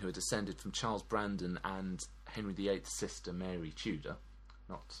women who are descended from Charles Brandon and Henry VIII's sister Mary Tudor,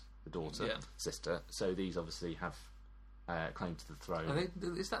 not the daughter, sister. So these obviously have claim to the throne.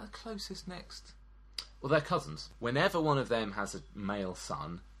 Is that the closest next? Well, they're cousins. Whenever one of them has a male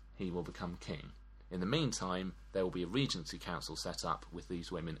son, he will become king. In the meantime, there will be a regency council set up with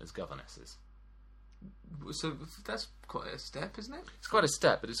these women as governesses. So that's quite a step, isn't it? It's quite a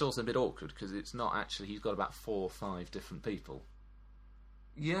step, but it's also a bit awkward because it's not actually. He's got about 4 or 5 different people.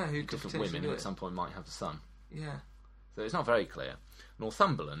 Yeah, who different women who at some point might have a son. Yeah. So it's not very clear.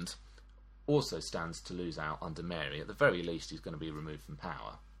 Northumberland also stands to lose out under Mary. At the very least, he's going to be removed from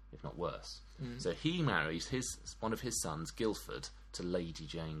power, if not worse. So he marries one of his sons, Guildford, to Lady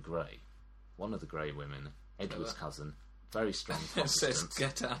Jane Grey, one of the Grey women, Edward's cousin. Very strong Protestant. Says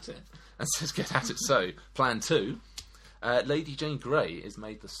get at it. And says get at it. So, plan 2, Lady Jane Grey is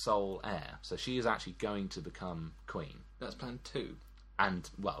made the sole heir. So she is actually going to become queen. That's plan 2. And,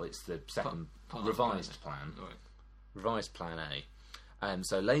 well, it's the second part revised plan. Right. Revised Plan A.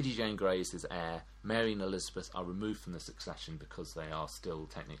 So Lady Jane Grey is his heir. Mary and Elizabeth are removed from the succession because they are still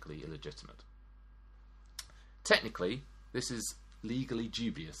technically illegitimate. Technically, this is legally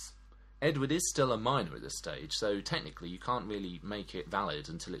dubious. Edward is still a minor at this stage, so technically you can't really make it valid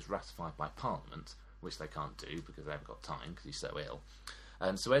until it's ratified by Parliament, which they can't do because they haven't got time because he's so ill.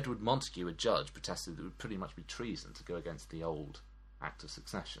 So Edward Montague, a judge, protested that it would pretty much be treason to go against the old Act of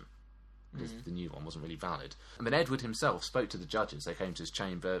Succession, because the new one wasn't really valid. And then Edward himself spoke to the judges. They came to his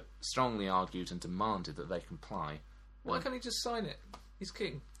chamber, strongly argued and demanded that they comply. Why can't he just sign it? He's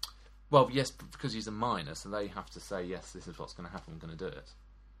king. Well, yes, because he's a minor, so they have to say, yes, this is what's going to happen, we're going to do it.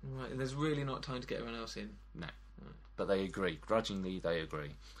 Right, and there's really not time to get everyone else in? No. Right. But they agree. Grudgingly, they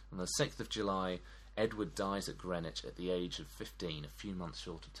agree. On the 6th of July, Edward dies at Greenwich at the age of 15, a few months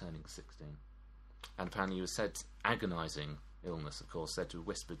short of turning 16. And apparently he was said, agonising illness, of course, said to have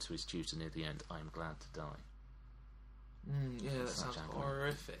whispered to his tutor near the end, "I am glad to die." Yeah, that sounds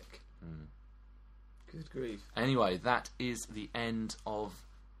horrific. Good grief. Anyway, that is the end of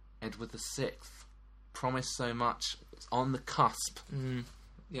Edward VI. Promised so much. It's on the cusp.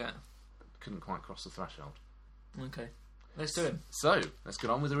 Yeah. Couldn't quite cross the threshold. Okay. Let's do it. So, let's get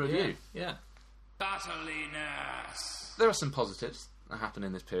on with the review. Yeah. Battliness. There are some positives that happen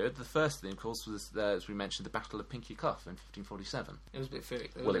in this period. The first thing, of course, was, as we mentioned, the Battle of Pinkie Clough in 1547. It was a bit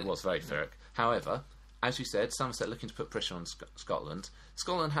Pyrrhic, though, Well, it was very Pyrrhic. However, as you said, Somerset looking to put pressure on Scotland.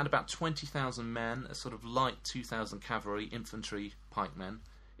 Scotland had about 20,000 men, a sort of light 2,000 cavalry, infantry, pikemen.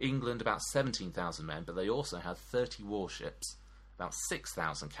 England about 17,000 men, but they also had 30 warships, about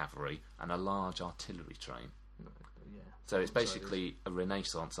 6,000 cavalry, and a large artillery train. Yeah. So it's basically a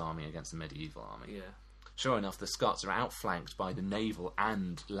Renaissance army against a medieval army. Yeah. Sure enough, the Scots are outflanked by the naval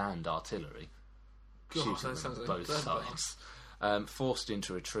and land artillery, God, shooting that sounds them like both a bloodbath. sides. Forced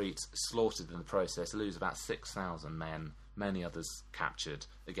into retreat, slaughtered in the process, lose about 6,000 men, many others captured,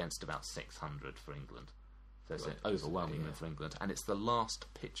 against about 600 for England. So it's an overwhelming win for England, and it's the last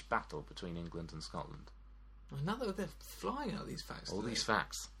pitched battle between England and Scotland. Now that they're flying out these facts. All these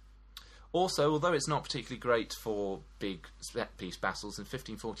facts. Also, although it's not particularly great for big set-piece battles, in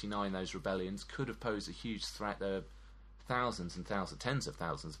 1549 those rebellions could have posed a huge threat. There were thousands and thousands, tens of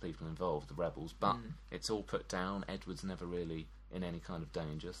thousands of people involved, the rebels, but it's all put down. Edward's never really in any kind of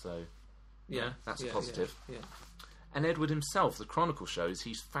danger, so that's a positive. Yeah. And Edward himself, the Chronicle shows,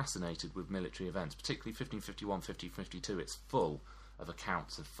 he's fascinated with military events, particularly 1551, 1552. It's full of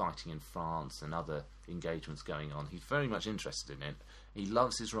accounts of fighting in France and other engagements going on. He's very much interested in it. He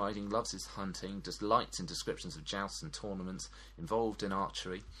loves his riding, loves his hunting, delights in descriptions of jousts and tournaments, involved in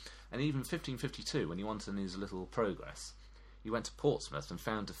archery. And even 1552, when he wanted his little progress, he went to Portsmouth and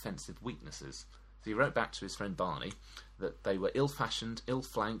found defensive weaknesses. So he wrote back to his friend Barney that they were ill-fashioned,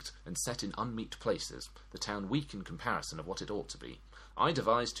 ill-flanked, and set in unmeet places, the town weak in comparison of what it ought to be. I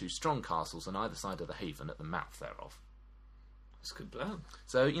devised 2 strong castles on either side of the haven at the mouth thereof. That's a good plan.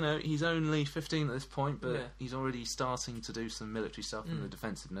 So, he's only 15 at this point, but he's already starting to do some military stuff in the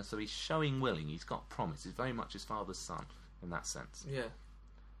defensiveness, so he's showing willing, he's got promise, he's very much his father's son, in that sense. Yeah.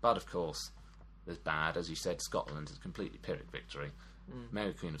 But, of course, there's bad. As you said, Scotland is a completely Pyrrhic victory.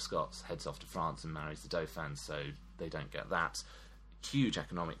 Mary Queen of Scots heads off to France and marries the Dauphin, so they don't get that. Huge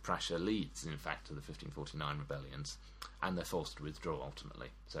economic pressure leads, in fact, to the 1549 rebellions, and they're forced to withdraw ultimately.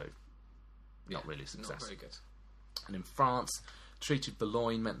 So, not really a success. Not very good. And in France, Treaty of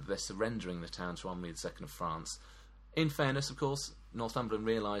Boulogne meant that they're surrendering the town to Henri II of France. In fairness, of course, Northumberland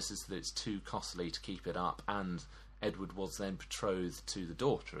realises that it's too costly to keep it up, and Edward was then betrothed to the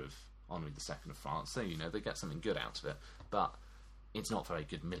daughter of Henri II of France, so, they get something good out of it. But it's not very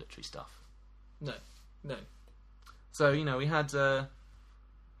good military stuff. No. So, we had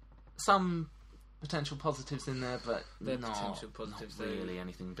some potential positives in there, but potential positives, not really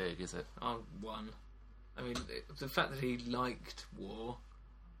anything big, is it? One. I mean, the fact that he liked war,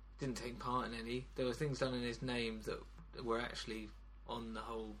 didn't take part in any. There were things done in his name that were actually, on the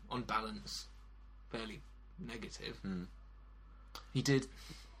whole, on balance, fairly negative. He did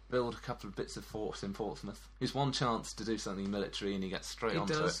build a couple of bits of forts in Portsmouth. His one chance to do something military, and he gets straight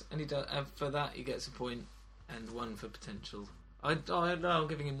onto it. And he does, and for that he gets a point, and 1 for potential. I'm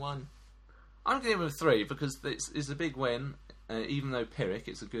giving him 1. I'm giving him a 3 because it's a big win. Even though Pyrrhic,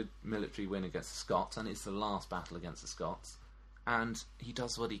 it's a good military win against the Scots, and it's the last battle against the Scots, and he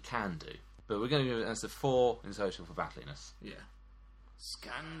does what he can do. But we're going to give it as a 4 in total for battliness. Yeah.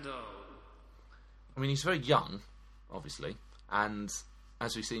 Scandal. I mean, he's very young, obviously, and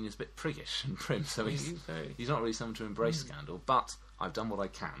as we've seen, he's a bit priggish and prim, so he's not really someone to embrace scandal, but I've done what I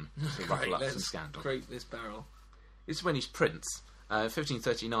can to ruffle up some scandal. Scrape this barrel. It's when he's prince,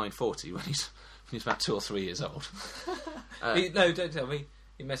 1539-40, when he's about 2 or 3 years old. No, don't tell me.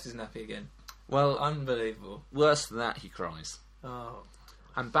 He messed his nappy again. Well, Unbelievable. worse than that, he cries. Oh.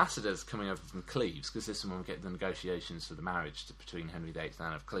 Ambassadors coming over from Cleves, because this is when we get the negotiations for the marriage between Henry VIII and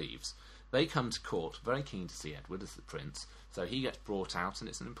Anne of Cleves. They come to court, very keen to see Edward as the prince, so he gets brought out, and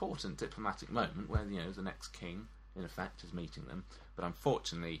it's an important diplomatic moment where, the next king, in effect, is meeting them. But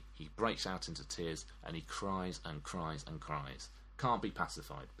unfortunately, he breaks out into tears, and he cries and cries and cries. Can't be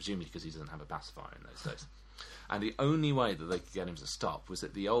pacified, presumably because he doesn't have a pacifier in those days. And the only way that they could get him to stop was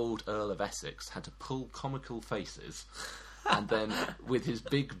that the old Earl of Essex had to pull comical faces and then, with his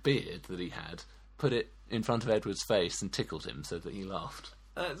big beard that he had, put it in front of Edward's face and tickled him so that he laughed.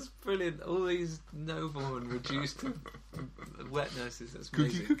 That's brilliant. All these noblemen reduced to wet nurses. That's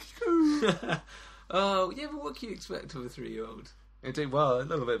amazing. Cookie. Oh, yeah, but what can you expect of a 3-year-old? Indeed, well, a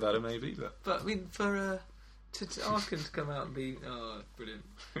little bit better maybe, But I mean, for to ask him to come out and be brilliant.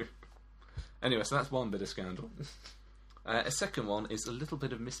 Anyway, so that's one bit of scandal. A second one is a little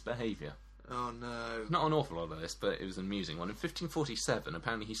bit of misbehaviour. Oh no! Not an awful lot of this, but it was an amusing one. In 1547,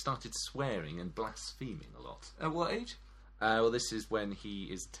 apparently he started swearing and blaspheming a lot. At what age? Well, this is when he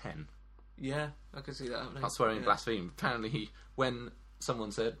is 10. Yeah, I can see that happening. Not swearing and blaspheming. Apparently, when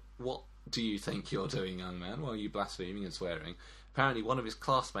someone said, "What do you think you're doing, young man? Why are you blaspheming and swearing?" Apparently, one of his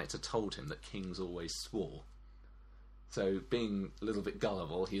classmates had told him that kings always swore. So, being a little bit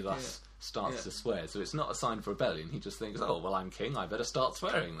gullible, he thus starts to swear. So it's not a sign of rebellion. He just thinks, "Oh, well, I'm king. I better start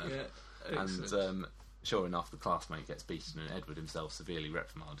swearing then." Yeah, and sure enough, the classmate gets beaten, and Edward himself severely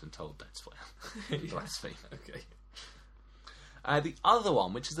reprimanded and told, "Don't swear." Blaspheme. Okay. The other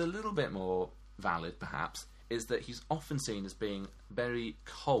one, which is a little bit more valid, perhaps, is that he's often seen as being very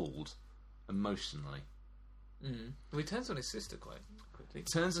cold emotionally. Mm. Well, he turns on his sister quite quickly. He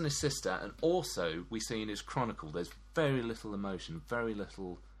turns on his sister, and also we see in his chronicle there's very little emotion, very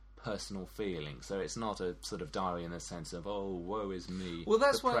little personal feeling. So it's not a sort of diary in the sense of, "Oh, woe is me." Well,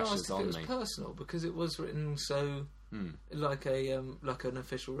 that's the why I pressure's asked if it was personal, because it was written so like an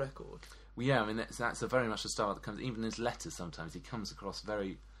official record. Well, yeah, I mean that's a very much a style that comes even in his letters. Sometimes he comes across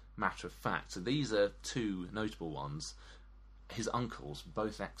very matter of fact. So these are two notable ones. His uncles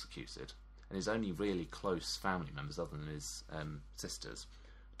both executed, and his only really close family members, other than his sisters.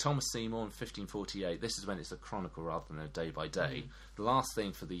 Thomas Seymour in 1548. This is when it's a chronicle rather than a day by day. The last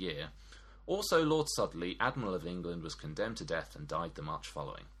thing for the year. Also, Lord Sudley, Admiral of England, was condemned to death and died the March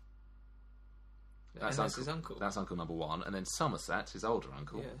following. That's his uncle. That's uncle number one. And then Somerset, his older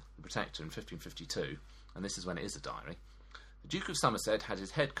uncle, Yeah. the Protector, in 1552. And this is when it is a diary. The Duke of Somerset had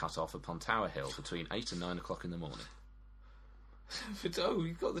his head cut off upon Tower Hill between 8 and 9 o'clock in the morning. Oh,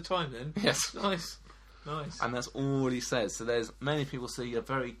 you've got the time then. Yes. Nice. And that's all he says. So there's many people see a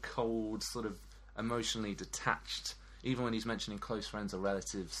very cold, sort of emotionally detached, even when he's mentioning close friends or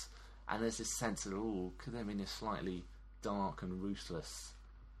relatives. And there's this sense of, could there be a slightly dark and ruthless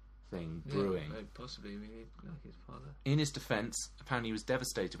thing brewing? Yeah, possibly. I mean, like his father. In his defence, apparently he was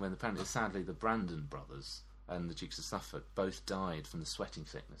devastated when sadly the Brandon brothers and the Dukes of Suffolk both died from the sweating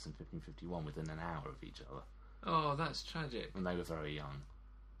sickness in 1551 within an hour of each other. Oh, that's tragic. And they were very young.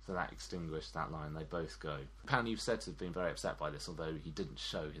 So that extinguished that line. They both go. Apparently he was said to have been very upset by this, although he didn't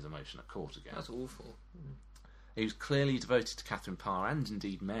show his emotion at court again. That's awful. He was clearly devoted to Catherine Parr and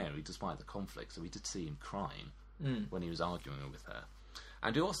indeed Mary, despite the conflict, so we did see him crying when he was arguing with her.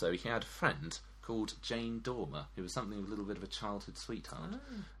 And also he had a friend called Jane Dormer, who was something of a little bit of a childhood sweetheart.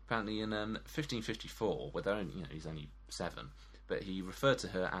 Apparently in 1554, where they're only, he's only 7, but he referred to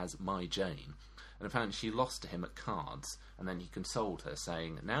her as My Jane. And apparently she lost to him at cards, and then he consoled her,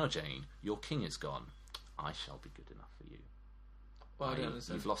 saying, "Now, Jane, your king is gone. I shall be good enough for you." Well, I don't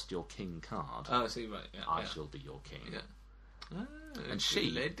understand. You've lost your king card. Oh, I see, right. Yeah, I shall be your king. Yeah. And she,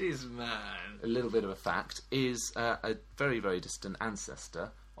 ladies' man, a little bit of a fact, is a very, very distant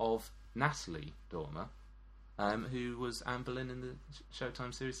ancestor of Natalie Dormer, who was Anne Boleyn in the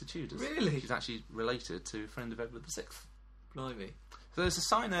Showtime series The Tudors. Really? She's actually related to a friend of Edward VI. Blimey. So there's a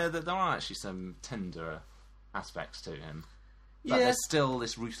sign there that there are actually some tenderer aspects to him. But Yeah. there's still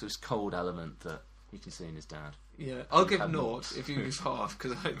this ruthless, cold element that you can see in his dad. Yeah. I'll give had naught if you give half,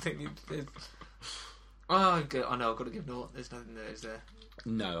 because I don't think you... Oh, I know, I've got to give naught. There's nothing there, is there?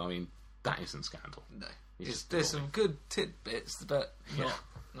 No, I mean, that isn't scandal. No. He's There's just some good tidbits, but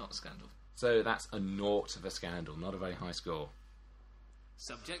not scandal. So that's a naught of a scandal, not a very high score.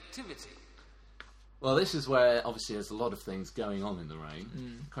 Subjectivity. Well, this is where, obviously, there's a lot of things going on in the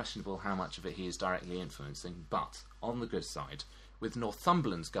reign. Questionable how much of it he is directly influencing, but, on the good side, with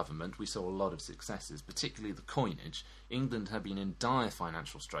Northumberland's government, we saw a lot of successes, particularly the coinage. England had been in dire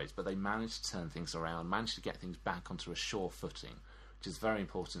financial straits, but they managed to turn things around, managed to get things back onto a sure footing. which is very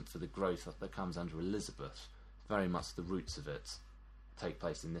important for the growth that comes under Elizabeth. Very much the roots of it take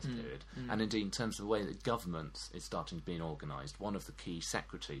place in this period. And indeed, in terms of the way that government is starting to be organised, one of the key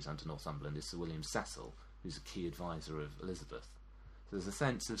secretaries under Northumberland is Sir William Cecil, who's a key advisor of Elizabeth. So there's a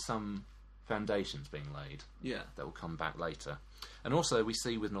sense of some foundations being laid that will come back later. And also we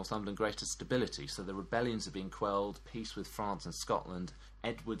see with Northumberland greater stability, so the rebellions are being quelled, peace with France and Scotland,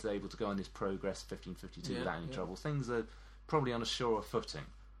 Edward's able to go on his progress 1552 without any trouble. Things are probably on a surer footing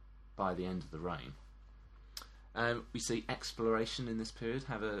by the end of the reign. We see exploration in this period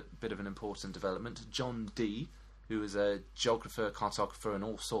have a bit of an important development. John Dee, who is a geographer, cartographer and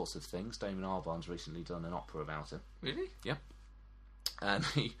all sorts of things. Damon Albarn's recently done an opera about it. Really? Yeah. And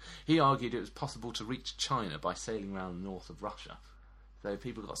he argued it was possible to reach China by sailing around the north of Russia. So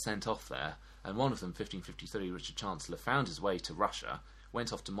people got sent off there, and one of them, 1553, Richard Chancellor, found his way to Russia,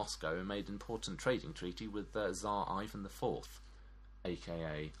 went off to Moscow and made an important trading treaty with Tsar Ivan IV,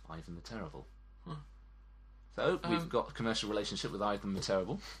 a.k.a. Ivan the Terrible. Huh. So we've got a commercial relationship with Ivan the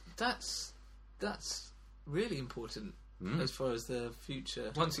Terrible. That's really important as far as the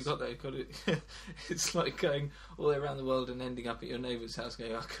future. Once you got there, it's like going all the way around the world and ending up at your neighbour's house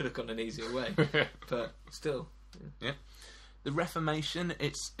going, I could have gone an easier way. But still. Yeah. The Reformation,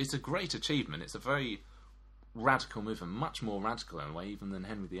 it's a great achievement. It's a very radical movement, much more radical in a way even than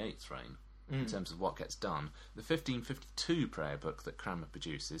Henry VIII's reign. In terms of what gets done. The 1552 prayer book that Cranmer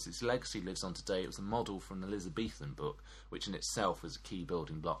produces, its legacy lives on today. It was a model from an Elizabethan book, which in itself was a key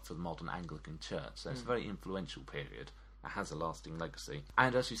building block for the modern Anglican Church. So it's a very influential period that has a lasting legacy.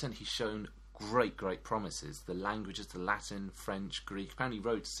 And as you said, he's shown great promises. The languages, the Latin, French, Greek. Apparently he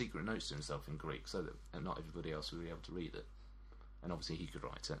wrote secret notes to himself in Greek so that not everybody else would be able to read it. And obviously he could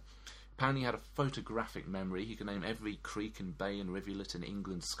write it. Apparently he had a photographic memory. He could name every creek and bay and rivulet in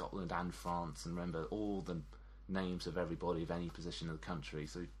England, Scotland and France and remember all the names of everybody of any position in the country.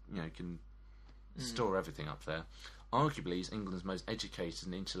 So, he can store everything up there. Arguably, he's England's most educated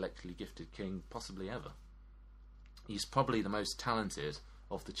and intellectually gifted king possibly ever. He's probably the most talented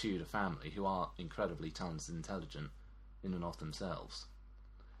of the Tudor family, who are incredibly talented and intelligent in and of themselves.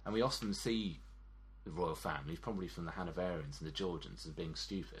 And we often see the royal family, probably from the Hanoverians and the Georgians, as being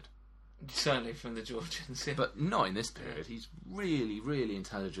stupid. Certainly from the Georgians, yeah. But not in this period. He's really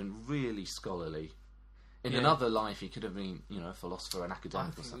intelligent, really scholarly. In another life, he could have been, a philosopher, an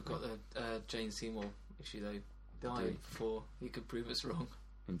academic or something. We've got the Jane Seymour issue, though. Died before he could prove us wrong.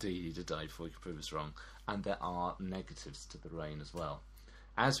 Indeed, he did die before he could prove us wrong. And there are negatives to the reign as well.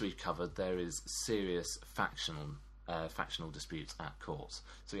 As we've covered, there is serious factional disputes at court.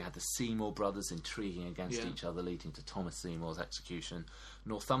 So we had the Seymour brothers intriguing against each other, leading to Thomas Seymour's execution.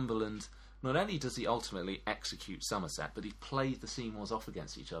 Northumberland, not only does he ultimately execute Somerset, but he played the Seymours off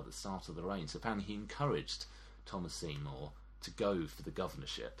against each other at the start of the reign. So apparently he encouraged Thomas Seymour to go for the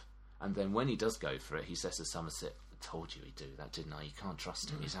governorship. And then when he does go for it, he says to Somerset, I told you he'd do that, didn't I? You can't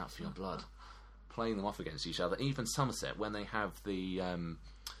trust him, he's out for your blood. Playing them off against each other. Even Somerset, when they have the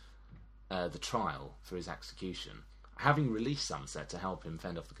trial for his execution, having released Somerset to help him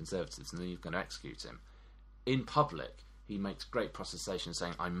fend off the Conservatives, and then he's going to execute him, in public he makes great protestation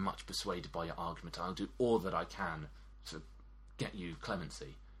saying, I'm much persuaded by your argument, I'll do all that I can to get you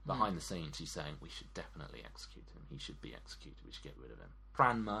clemency. Behind the scenes he's saying, we should definitely execute him, he should be executed, we should get rid of him.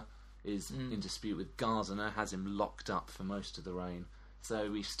 Cranmer is in dispute with Gardiner, has him locked up for most of the reign.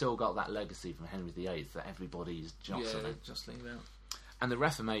 So we've still got that legacy from Henry VIII that everybody is jostling. Yeah, jostling about. And the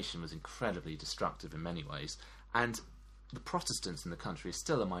Reformation was incredibly destructive in many ways. And the Protestants in the country are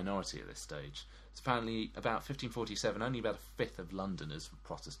still a minority at this stage. So apparently, about 1547, only about a fifth of Londoners were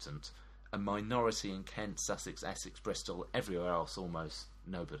Protestant. A minority in Kent, Sussex, Essex, Bristol, everywhere else almost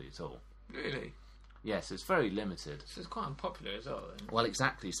nobody at all. Really? Yes, it's very limited. So it's quite unpopular as well, then. Well,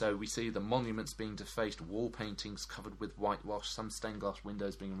 exactly. So we see the monuments being defaced, wall paintings covered with whitewash, some stained glass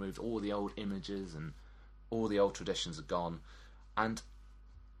windows being removed, all the old images and all the old traditions are gone. And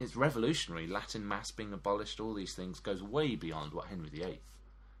it's revolutionary. Latin Mass being abolished, all these things goes way beyond what Henry VIII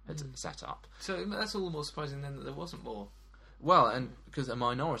had set up. So that's all the more surprising then that there wasn't more. Well, and because a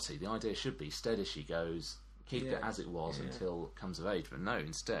minority, the idea should be steady as she goes, keep it as it was until comes of age. But no,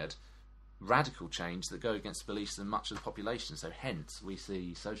 instead, radical change that go against the beliefs of much of the population. So hence we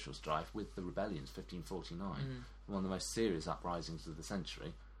see social strife with the rebellions, 1549, one of the most serious uprisings of the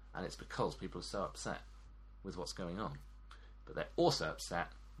century, and it's because people are so upset with what's going on. But they're also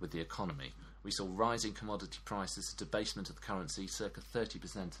upset with the economy. We saw rising commodity prices, debasement of the currency, circa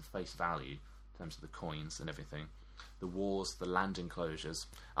 30% of face value in terms of the coins and everything. the wars, the land enclosures.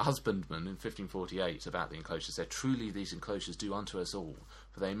 A husbandman in 1548 about the enclosures said, "Truly these enclosures do unto us all,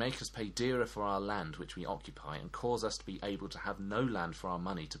 for they make us pay dearer for our land which we occupy, and cause us to be able to have no land for our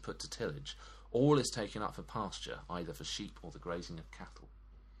money to put to tillage. All is taken up for pasture, either for sheep or the grazing of cattle."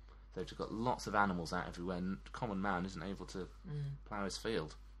 They've got lots of animals out everywhere, and the common man isn't able to plough his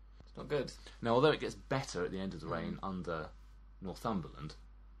field. It's not good. Now, although it gets better at the end of the reign under Northumberland,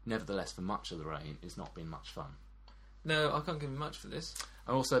 nevertheless, for much of the reign, it's not been much fun. No, I can't give him much for this.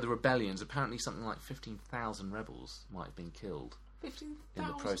 And also the rebellions, apparently something like 15,000 rebels might have been killed 15,000 in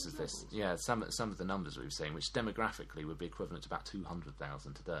the process of this. Yeah, some of the numbers we've seen, which demographically would be equivalent to about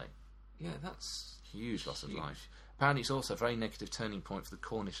 200,000 today. Yeah, that's Huge loss of huge. life. Apparently it's also a very negative turning point for the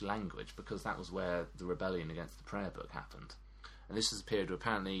Cornish language, because that was where the rebellion against the prayer book happened. And this is a period where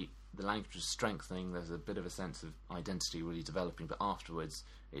apparently the language was strengthening, there's a bit of a sense of identity really developing, but afterwards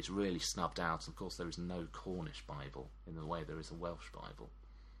it's really snubbed out. Of course, there is no Cornish Bible in the way there is a Welsh Bible.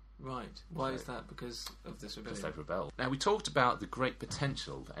 Right. Why So- is that? Because of this Because rebellion? they've rebelled. Now, we talked about the great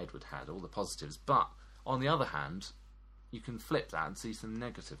potential that Edward had, all the positives, but on the other hand, you can flip that and see some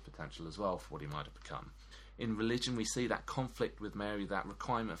negative potential as well for what he might have become. In religion, we see that conflict with Mary, that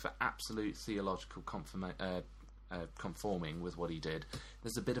requirement for absolute theological conforming with what he did.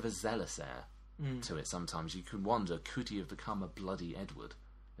 There's a bit of a zealous air to it sometimes. You can wonder, could he have become a bloody Edward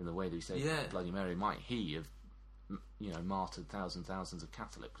in the way that he said Yeah. Bloody Mary? Might he have, martyred thousands of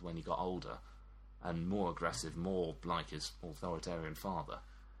Catholics when he got older and more aggressive, more like his authoritarian father?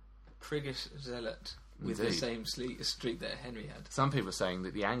 Priggish zealot with the Indeed. same streak that Henry had. Some people are saying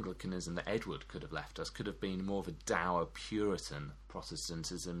that the Anglicanism that Edward could have left us could have been more of a dour Puritan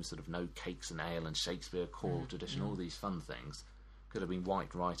Protestantism, sort of no cakes and ale and Shakespeare choral tradition, all these fun things could have been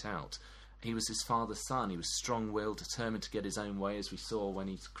wiped right out. He was his father's son. He was strong-willed, determined to get his own way, as we saw when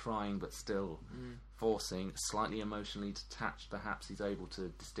he's crying but still forcing, slightly emotionally detached perhaps. He's able to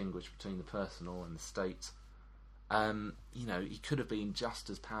distinguish between the personal and the state. He could have been just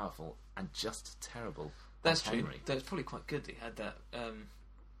as powerful and just as terrible That's as true. Henry. That's probably quite good that he had that.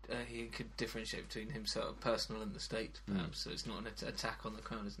 He could differentiate between himself, personal, and the state, perhaps. So it's not an attack on the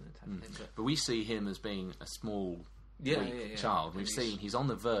crown, isn't it? Him, But we see him as being a small, Yeah, weak yeah. child. We've And seen he's on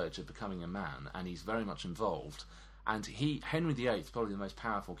the verge of becoming a man, and he's very much involved. And Henry VIII is probably the most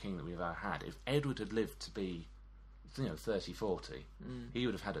powerful king that we've ever had. If Edward had lived to be, 30, 40, he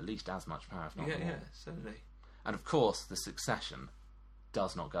would have had at least as much power, if not more. Yeah, certainly. And of course, the succession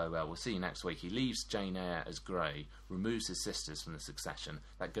does not go well. We'll see next week. He leaves Jane Eyre as Grey, removes his sisters from the succession.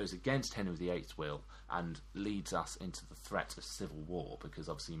 That goes against Henry VIII's will and leads us into the threat of civil war, because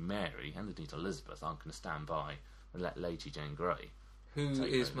obviously Mary and indeed Elizabeth aren't going to stand by and let Lady Jane Grey. Who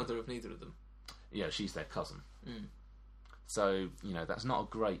take is over. mother of neither of them? Yeah, she's their cousin. So, that's not a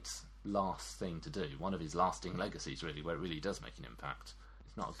great last thing to do. One of his lasting legacies, really, where it really does make an impact.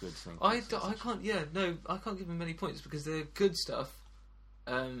 It's not a good thing. for I the succession. can't give him many points because the good stuff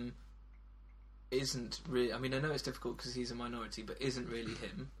isn't really. I mean, I know it's difficult because he's a minority, but isn't really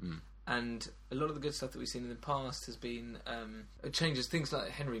him. And a lot of the good stuff that we've seen in the past has been changes. Things like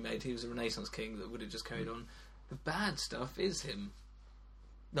Henry made. He was a Renaissance king that would have just carried on. The bad stuff is him,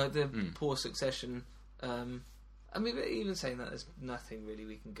 like the poor succession. I mean, but even saying that, there's nothing really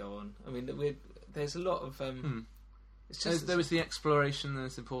we can go on. I mean, there's a lot of. It's just There was the exploration.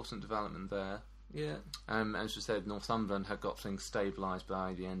 There's important development there. yeah. As we said, Northumberland had got things stabilised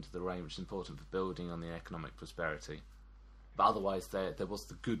by the end of the reign, which is important for building on the economic prosperity. But otherwise, there was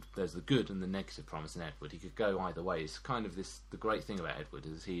the good. There's the good and the negative promise in Edward. He could go either way. It's kind of this. The great thing about Edward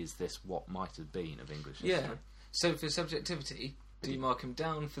is he is this what might have been of English history. Yeah. So for subjectivity, do you mark him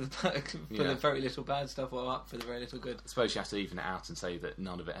down for the Yeah. the very little bad stuff, or up for the very little good? I suppose you have to even it out and say that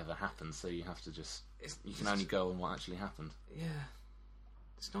none of it ever happened. So you have to just. You can only go on what actually happened. Yeah.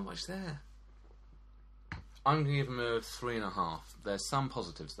 There's not much there. I'm going to give him a 3.5. There's some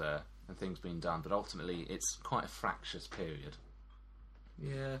positives there and things being done, but ultimately it's quite a fractious period.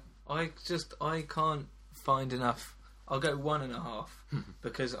 Yeah. I can't find enough. I'll go 1.5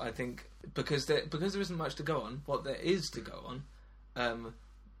 because I think because there isn't much to go on. What there is to go on,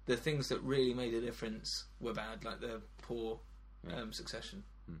 the things that really made a difference were bad, like the poor succession.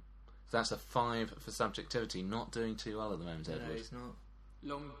 So that's a 5 for subjectivity. Not doing too well at the moment, No, Edward. he's not.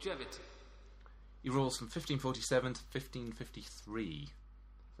 Longevity. He rules from 1547 to 1553.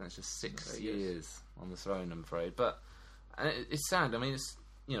 That's just 6 Very good. years on the throne, I'm afraid. But it's sad. I mean,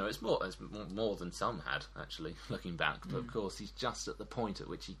 it's more than some had, actually, looking back. But of course, he's just at the point at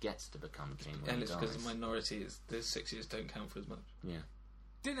which he gets to become king when And he it's dies. because the minority the 6 years don't count for as much. Yeah.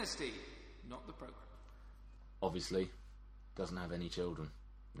 Dynasty. Not the program. Obviously, doesn't have any children.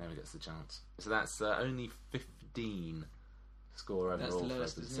 Never gets the chance. So that's only 15 score That's overall the for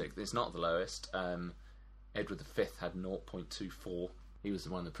lowest, Edward isn't VI. It's not the lowest. Edward V had 0.24. He was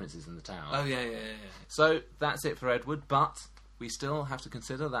one of the princes in the tower. Oh, yeah. So that's it for Edward, but we still have to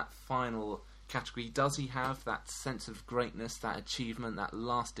consider that final category. Does he have that sense of greatness, that achievement, that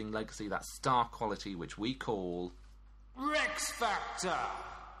lasting legacy, that star quality which we call... Rex Factor!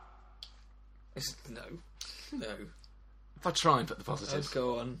 No. If I try and put the positives. Let's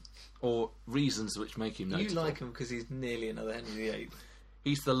go on. Or reasons which make him notable. You like him because he's nearly another Henry VIII.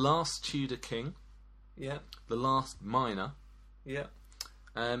 He's the last Tudor king. Yeah. The last minor. Yeah.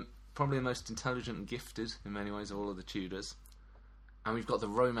 Probably the most intelligent and gifted in many ways of all of the Tudors. And we've got the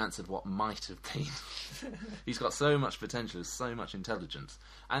romance of what might have been. He's got so much potential, so much intelligence.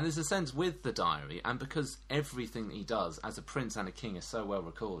 And there's a sense with the diary, and because everything that he does as a prince and a king is so well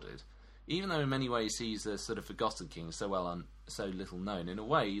recorded, even though in many ways he's a sort of forgotten king, so little known, in a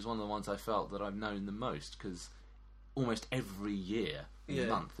way he's one of the ones I felt that I've known the most, because almost every year and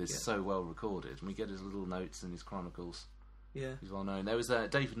month is so well recorded, and we get his little notes and his chronicles. Yeah, he's well known. There was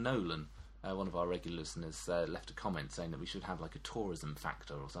David Nolan, one of our regular listeners, left a comment saying that we should have like a tourism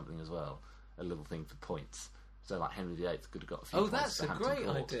factor or something as well, a little thing for points. So like Henry VIII could have got a few points. Oh, that's a great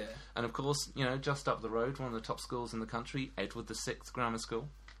idea. And of course, just up the road, one of the top schools in the country, Edward VI Grammar School.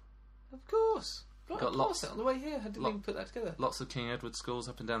 Of course. Right, got lots on the way here. I didn't even put that together. Lots of King Edward schools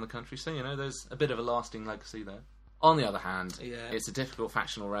up and down the country, so there's a bit of a lasting legacy there. On the other hand, it's a difficult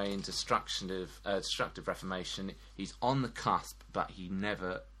factional reign, destructive reformation. He's on the cusp, but he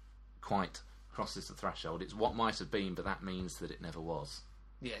never quite crosses the threshold. It's what might have been, but that means that it never was.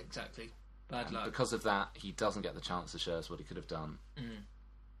 Yeah, exactly. Bad luck. Because of that, he doesn't get the chance to show us what he could have done.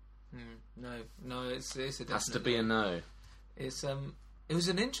 No, it's a definite has to be a no. It's It was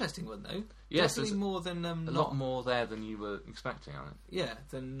an interesting one, though. Yes, definitely more than a lot more there than you were expecting, I think. Yeah,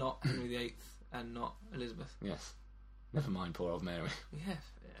 than not Henry VIII and not Elizabeth. Yes. Never mind poor old Mary. Yeah,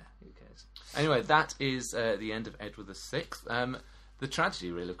 who cares? Anyway, that is the end of Edward VI. The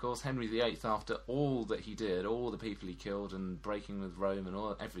tragedy, really, of course, Henry VIII, after all that he did, all the people he killed and breaking with Rome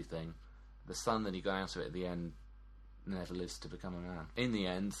and everything, the son that he got out of it at the end never lives to become a man. In the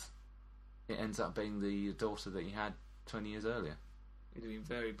end, it ends up being the daughter that he had 20 years earlier. He'd have been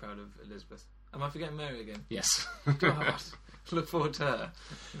very proud of Elizabeth. Am I forgetting Mary again? Yes. God, look forward to her.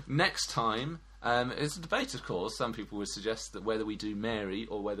 Next time, it's a debate, of course. Some people would suggest that whether we do Mary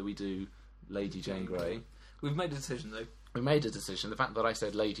or whether we do Lady Jane Grey. We've made a decision, though. We made a decision. The fact that I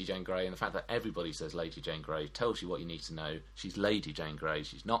said Lady Jane Grey and the fact that everybody says Lady Jane Grey tells you what you need to know. She's Lady Jane Grey.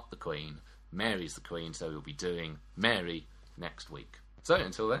 She's not the Queen. Mary's the Queen, so we'll be doing Mary next week. So,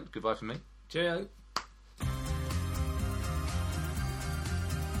 until then, goodbye from me. Cheerio.